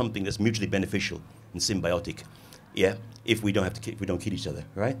about something that's mutually beneficial and symbiotic, yeah, if we don't have to, if we don't kill each other,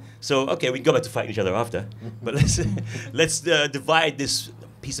 right? So, okay, we can go back to fighting each other after, but let's divide this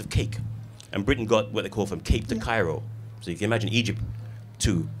piece of cake. And Britain got what they call from Cape to Cairo. So you can imagine Egypt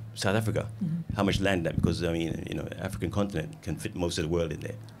to South Africa, how much land that, because I mean, you know, African continent can fit most of the world in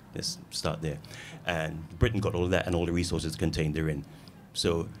there. Let's start there. And Britain got all of that and all the resources contained therein.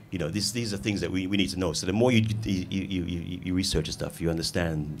 So, you know, these are things that we need to know. So the more you research and stuff, you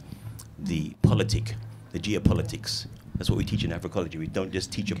understand the politic, the geopolitics. That's what we teach in Africology. We don't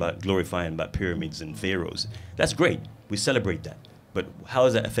just teach about glorifying about pyramids and pharaohs. That's great. We celebrate that. But how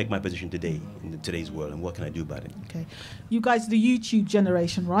does that affect my position today, in today's world, and what can I do about it? Okay. You guys are the YouTube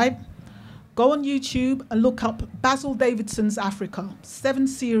generation, right? Go on YouTube and look up Basil Davidson's Africa.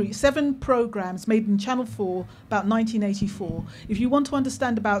 7 programs made in Channel 4 about 1984. If you want to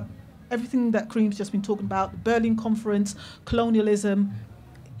understand about everything that Kareem's just been talking about, the Berlin Conference, colonialism,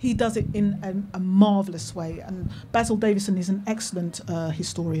 he does it in a marvelous way. And Basil Davidson is an excellent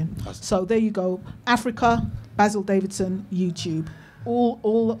historian. So there you go. Africa, Basil Davidson, YouTube.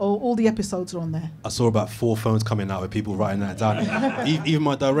 All the episodes are on there. I saw about 4 phones coming out with people writing that down. Even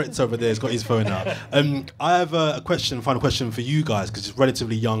my director over there has got his phone out. I have a final question for you guys, because it's a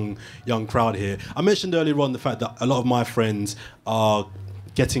relatively young crowd here. I mentioned earlier on the fact that a lot of my friends are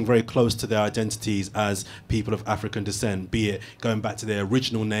getting very close to their identities as people of African descent, be it going back to their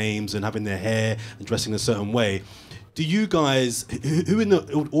original names and having their hair and dressing a certain way. Do you guys, who in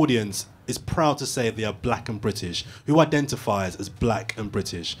the audience is proud to say they are black and British? Who identifies as black and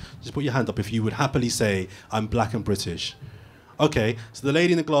British? Just put your hand up if you would happily say, I'm black and British. Okay, so the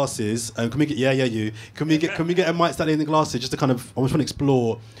lady in the glasses, can we get, you. Can we get a mic standing in the glasses just to kind of, I just want to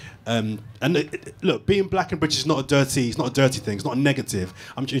explore, and look, being black and British is not a dirty thing, it's not a negative.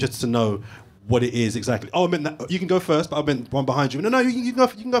 I'm just interested to know what it is exactly. Oh, I meant that, you can go first, but I meant one behind you. No, you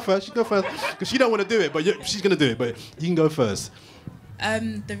can go first, because she don't want to do it, but she's going to do it, but you can go first.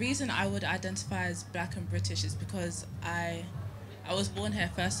 The reason I would identify as black and British is because I was born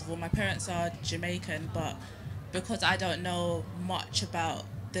here, first of all. My parents are Jamaican, but because I don't know much about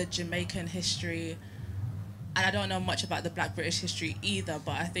the Jamaican history, and I don't know much about the black British history either,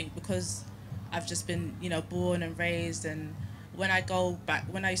 but I think because I've just been, you know, born and raised, and when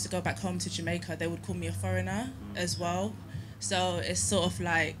I used to go back home to Jamaica, they would call me a foreigner as well. So it's sort of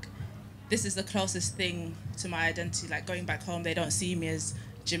like, this is the closest thing to my identity. Like going back home, they don't see me as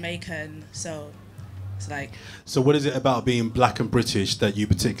Jamaican, so it's like. So what is it about being black and British that you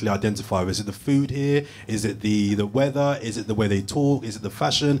particularly identify with? Is it the food here? Is it the weather? Is it the way they talk? Is it the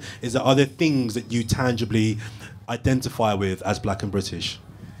fashion? Are there things that you tangibly identify with as black and British?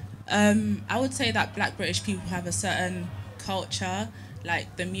 I would say that black British people have a certain culture,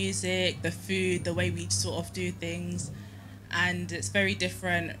 like the music, the food, the way we sort of do things, and it's very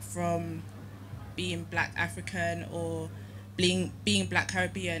different from being black African or being black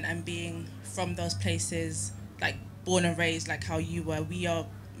Caribbean and being from those places, like born and raised like how you were. We are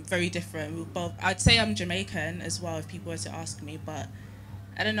very different. We're both, I'd say I'm Jamaican as well if people were to ask me, but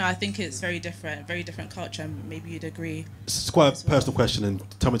I don't know, I think it's very different culture, and maybe you'd agree. It's quite a personal question, and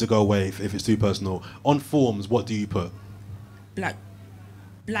tell me to go away if it's too personal. On forms, what do you put?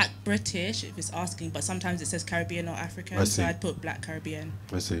 Black British, if it's asking, but sometimes it says Caribbean or African, so I'd put black Caribbean.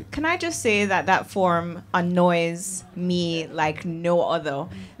 I see. Can I just say that form annoys me like no other?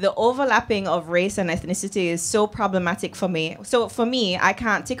 The overlapping of race and ethnicity is so problematic for me. So for me, I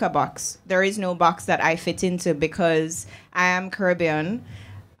can't tick a box. There is no box that I fit into because I am Caribbean,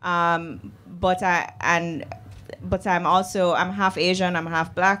 but I'm half Asian, I'm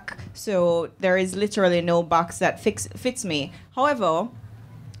half black, so there is literally no box that fits me. However,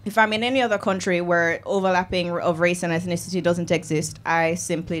 if I'm in any other country where overlapping of race and ethnicity doesn't exist, I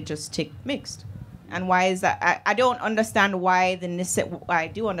simply just tick mixed. And why is that? I don't understand why I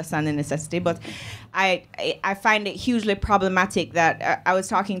do understand the necessity, but I find it hugely problematic that I was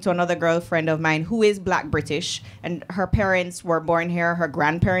talking to another girlfriend of mine who is Black British, and her parents were born here, her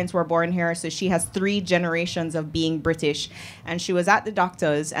grandparents were born here, so she has 3 generations of being British. And she was at the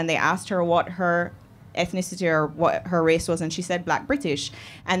doctor's, and they asked her what her ethnicity or what her race was, and she said Black British.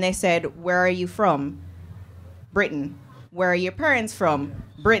 And they said, where are you from? Britain. Where are your parents from?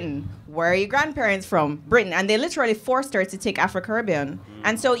 Britain. Where are your grandparents from? Britain. And they literally forced her to take Afro-Caribbean.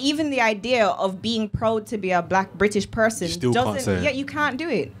 And so even the idea of being proud to be a Black British person doesn't, you can't do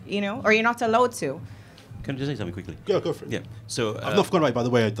it, you know, or you're not allowed to. Can I just say something quickly? Go for it. Yeah. So I've not forgotten about it, by the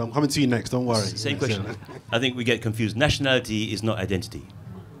way. I'm coming to you next. Don't worry. Same question. I think we get confused. Nationality is not identity,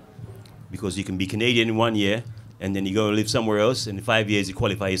 because you can be Canadian in 1 year, and then you go live somewhere else, and in 5 years you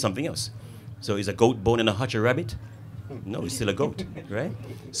qualify as something else. So is a goat born in a hutch a rabbit? No, it's still a goat, right?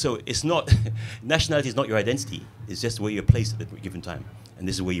 So it's not, nationality is not your identity. It's just where you're placed at a given time. And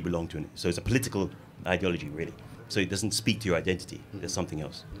this is where you belong to. So it's a political ideology, really. So it doesn't speak to your identity. There's something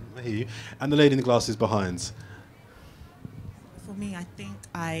else. I hear you. And the lady in the glasses behind. For me, I think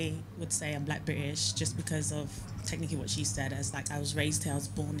I would say I'm Black British just because of technically what she said. As like I was raised here, I was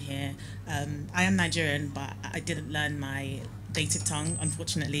born here. I am Nigerian, but I didn't learn my native tongue,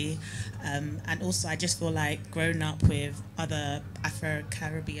 unfortunately. And also I just feel like growing up with other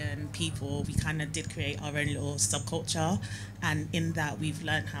Afro-Caribbean people, we kind of did create our own little subculture, and in that we've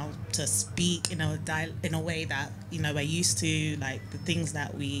learned how to speak in a way that, you know, we're used to, like the things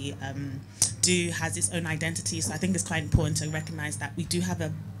that we do has its own identity. So I think it's quite important to recognize that we do have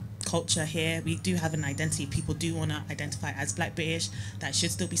a culture here, we do have an identity. People do want to identify as Black British. That should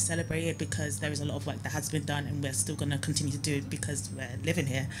still be celebrated, because there is a lot of work that has been done, and we're still going to continue to do it because we're living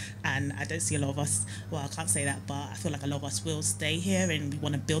here. And I don't see a lot of us, well, I can't say that, but I feel like a lot of us will stay here and we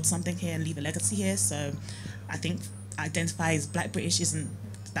want to build something here and leave a legacy here. So I think identify as Black British isn't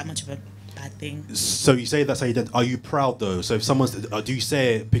that much of a bad thing. So you say that's how you identify. Are you proud though? So if someone's, do you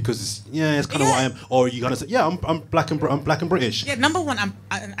say it because it's kind of what I am, or are you gonna say, I'm black and British? Yeah, number one,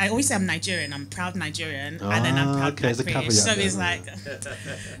 I always say I'm Nigerian. I'm proud Nigerian, and then I'm proud Black British. So it's like,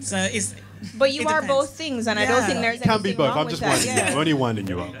 so it's. But you are both things, and I don't think there's. It can be both. I'm just winding you. I'm only winding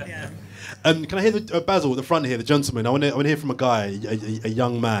you up. Yeah. Can I hear Basil at the front here, the gentleman? I want to hear from a guy, a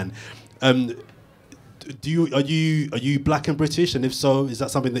young man. Are you Black and British, and if so, is that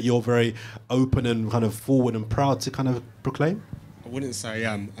something that you're very open and kind of forward and proud to kind of proclaim? I wouldn't say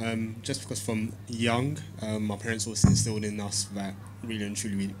I am, just because from young, my parents also instilled in us that really and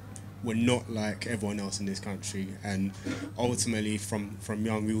truly we're not like everyone else in this country, and ultimately from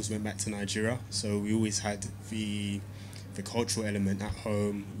young we always went back to Nigeria, so we always had the cultural element at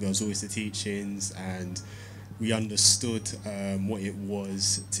home. There was always the teachings, and we understood what it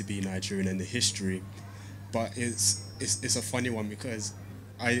was to be Nigerian and the history. But it's a funny one because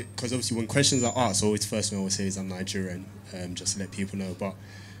obviously when questions are asked, always first thing I always say is I'm Nigerian, just to let people know. But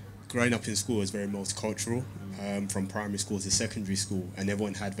growing up in school was very multicultural, from primary school to secondary school, and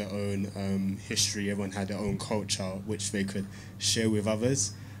everyone had their own history, everyone had their own culture, which they could share with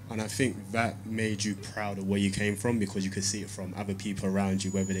others. And I think that made you proud of where you came from, because you could see it from other people around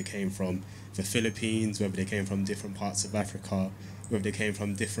you, whether they came from the Philippines, whether they came from different parts of Africa, whether they came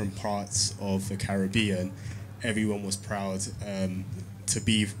from different parts of the Caribbean. Everyone was proud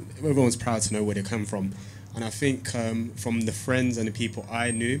everyone was proud to know where they come from. And I think from the friends and the people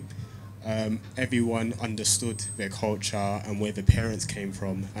I knew, everyone understood their culture and where the parents came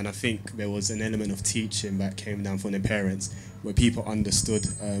from. And I think there was an element of teaching that came down from the parents, where people understood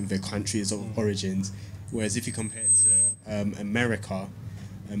their countries of origins. Whereas if you compare it to America,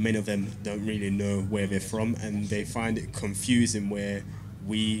 many of them don't really know where they're from, and they find it confusing where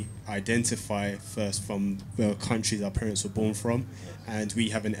we identify first from the countries our parents were born from, and we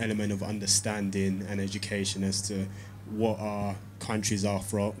have an element of understanding and education as to what our countries are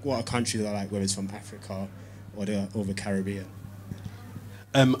from, what our countries are like, whether it's from Africa or the Caribbean.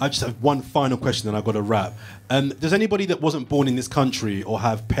 I just have one final question and I've got to wrap. Does anybody that wasn't born in this country or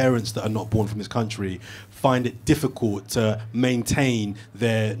have parents that are not born from this country find it difficult to maintain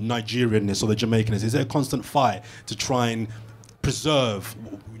their Nigerianness or their Jamaicanness? Is it a constant fight to try and preserve,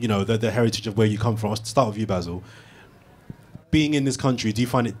 the heritage of where you come from? I'll start with you, Basil. Being in this country, do you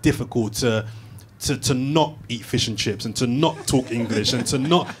find it difficult to not eat fish and chips and to not talk English and to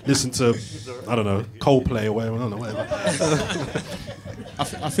not listen to, I don't know, Coldplay or whatever, I don't know, whatever?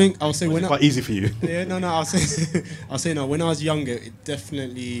 I think I'll say when quite easy for you. Yeah, no. I'll say no. When I was younger, it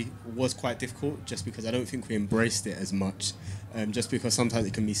definitely was quite difficult, just because I don't think we embraced it as much, just because sometimes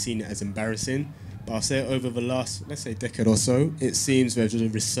it can be seen as embarrassing. But I'll say over the last, let's say, decade or so, it seems there's a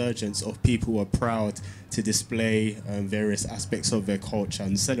resurgence of people who are proud to display various aspects of their culture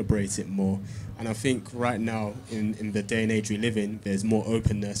and celebrate it more. And I think right now, in the day and age we live in, there's more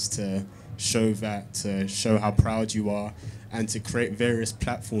openness to show that, to show how proud you are, and to create various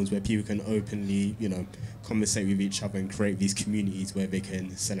platforms where people can openly, conversate with each other and create these communities where they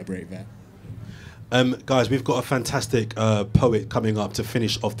can celebrate that. Guys, we've got a fantastic poet coming up to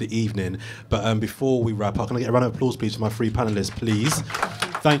finish off the evening. But before we wrap up, can I get a round of applause, please, for my three panellists, please?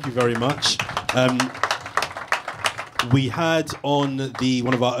 Thank you very much. We had on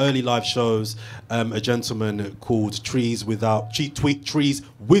one of our early live shows a gentleman called Trees with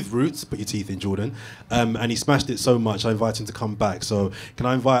Roots, put your teeth in, Jordan, and he smashed it so much I invite him to come back. So can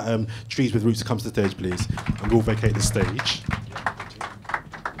I invite Trees with Roots to come to the stage, please? And we'll vacate the stage.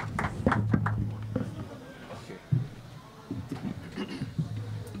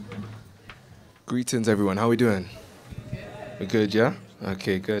 Greetings, everyone. How are we doing? We're good, yeah?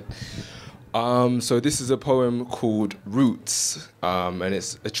 Okay, good. So this is a poem called Roots, and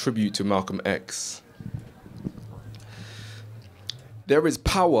it's a tribute to Malcolm X. There is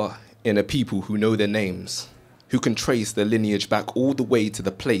power in a people who know their names, who can trace their lineage back all the way to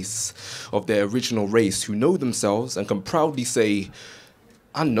the place of their original race, who know themselves and can proudly say,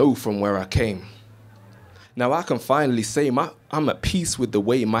 I know from where I came. Now I can finally say I'm at peace with the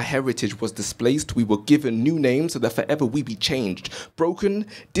way my heritage was displaced. We were given new names so that forever we be changed. Broken,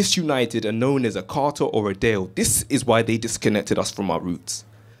 disunited, and known as a Carter or a Dale. This is why they disconnected us from our roots.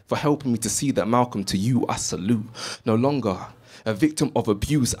 For helping me to see that, Malcolm, to you I salute. No longer a victim of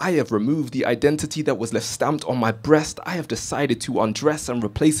abuse, I have removed the identity that was left stamped on my breast. I have decided to undress and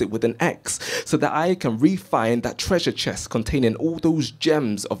replace it with an X so that I can refine that treasure chest containing all those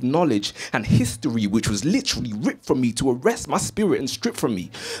gems of knowledge and history which was literally ripped from me to arrest my spirit and strip from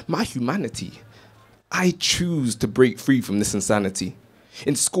me my humanity. I choose to break free from this insanity.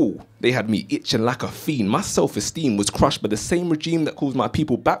 In school, they had me itching like a fiend. My self-esteem was crushed by the same regime that calls my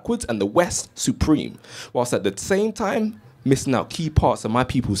people backwards and the West supreme, whilst at the same time missing out key parts of my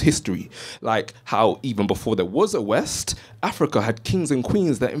people's history, like how even before there was a West, Africa had kings and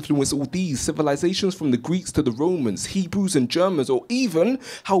queens that influenced all these civilizations, from the Greeks to the Romans, Hebrews and Germans, or even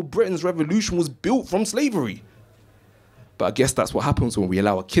how Britain's revolution was built from slavery. But I guess that's what happens when we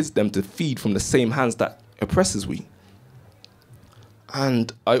allow our kids them to feed from the same hands that oppresses we.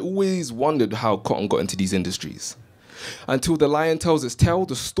 And I always wondered how cotton got into these industries. Until the lion tells its tale,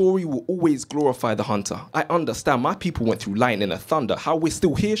 the story will always glorify the hunter. I understand my people went through lightning and thunder. How we're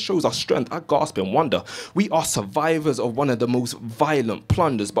still here shows our strength. I gasp and wonder. We are survivors of one of the most violent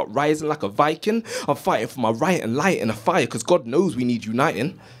plunders, but rising like a Viking, I'm fighting for my right and light in a fire, because God knows we need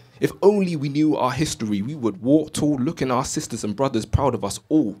uniting. If only we knew our history, we would walk tall, looking our sisters and brothers proud of us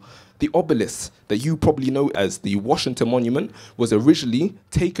all. The obelisk that you probably know as the Washington Monument was originally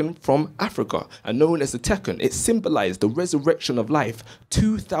taken from Africa and known as the Tekhen. It symbolized the resurrection of life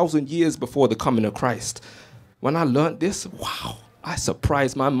 2,000 years before the coming of Christ. When I learned this, wow, I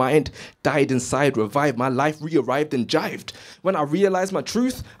surprised my mind, died inside, revived, my life re-arrived and jived. When I realized my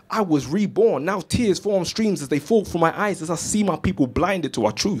truth, I was reborn. Now tears form streams as they fall from my eyes as I see my people blinded to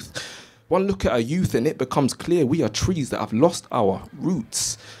our truth. One look at our youth and it becomes clear we are trees that have lost our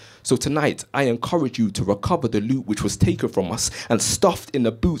roots. So tonight, I encourage you to recover the loot which was taken from us and stuffed in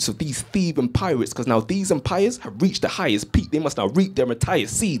the boots of these thieving pirates, because now these empires have reached the highest peak. They must now reap their entire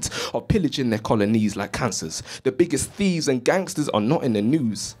seeds of pillaging their colonies like cancers. The biggest thieves and gangsters are not in the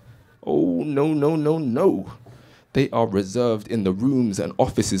news. Oh, no, no, no, no. They are reserved in the rooms and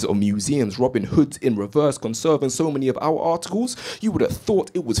offices of museums, Robin Hoods in reverse, conserving so many of our articles. You would have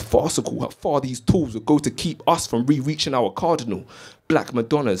thought it was farcical how far these tools would go to keep us from re-reaching our cardinal. Black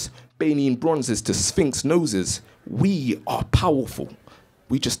Madonnas, Banyan bronzes to Sphinx noses. We are powerful.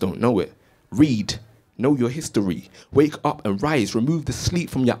 We just don't know it. Read. Know your history. Wake up and rise. Remove the sleep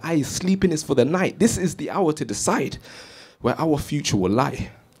from your eyes. Sleeping is for the night. This is the hour to decide where our future will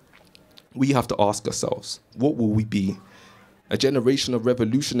lie. We have to ask ourselves, what will we be? A generation of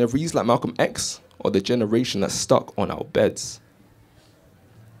revolutionaries like Malcolm X, or the generation that's stuck on our beds?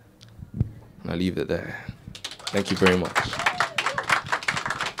 And I leave it there. Thank you very much.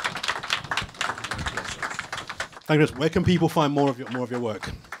 Thank you. Where can people find more of your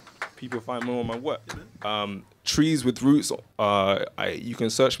work? People find more of my work. Trees with Roots. You can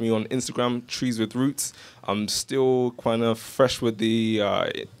search me on Instagram, Trees with Roots. I'm still kind of fresh with the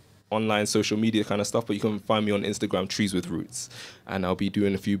online social media kind of stuff, but you can find me on Instagram, Trees with Roots. And I'll be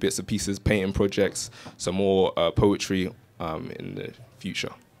doing a few bits and pieces, painting projects, some more poetry in the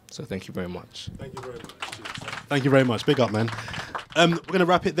future. So thank you very much. Thank you very much. Thank you very much. Big up, man. We're going to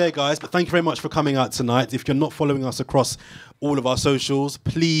wrap it there, guys, but thank you very much for coming out tonight. If you're not following us across all of our socials,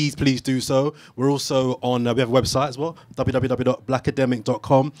 please do so. We're also on, we have a website as well,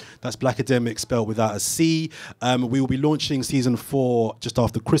 www.blakademik.com. That's Blakademik spelled without a C. We will be launching season 4 just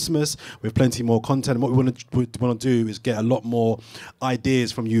after Christmas with plenty more content. And what we want to do is get a lot more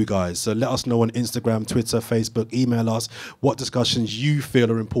ideas from you guys. So let us know on Instagram, Twitter, Facebook, email us what discussions you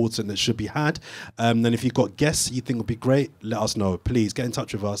feel are important that should be had. And if you've got guests you think would be great, let us know. Please get in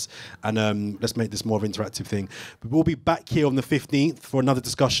touch with us and let's make this more of an interactive thing. But we'll be back here on the 15th for another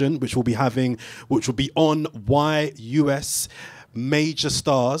discussion, which will be on why US major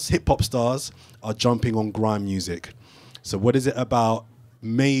stars, hip hop stars, are jumping on grime music. So what is it about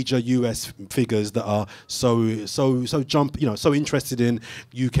major US figures that are so interested in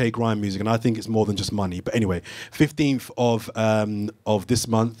UK grime music? And I think it's more than just money. But anyway, 15th of this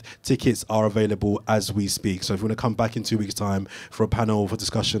month, tickets are available as we speak. So if you want to come back in 2 weeks' time for a panel for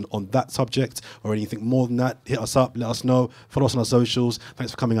discussion on that subject or anything more than that, hit us up, let us know, follow us on our socials.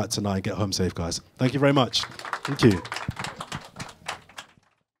 Thanks for coming out tonight. Get home safe, guys. Thank you very much. Thank you.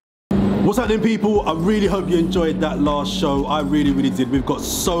 What's happening, people? I really hope you enjoyed that last show. I really did. We've got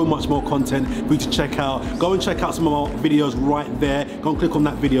so much more content for you to check out. Go and check out some of our videos right there. Go and click on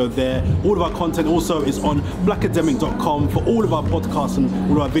that video there. All of our content also is on blakademik.com for all of our podcasts and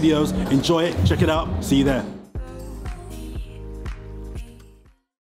all of our videos. Enjoy it. Check it out. See you there.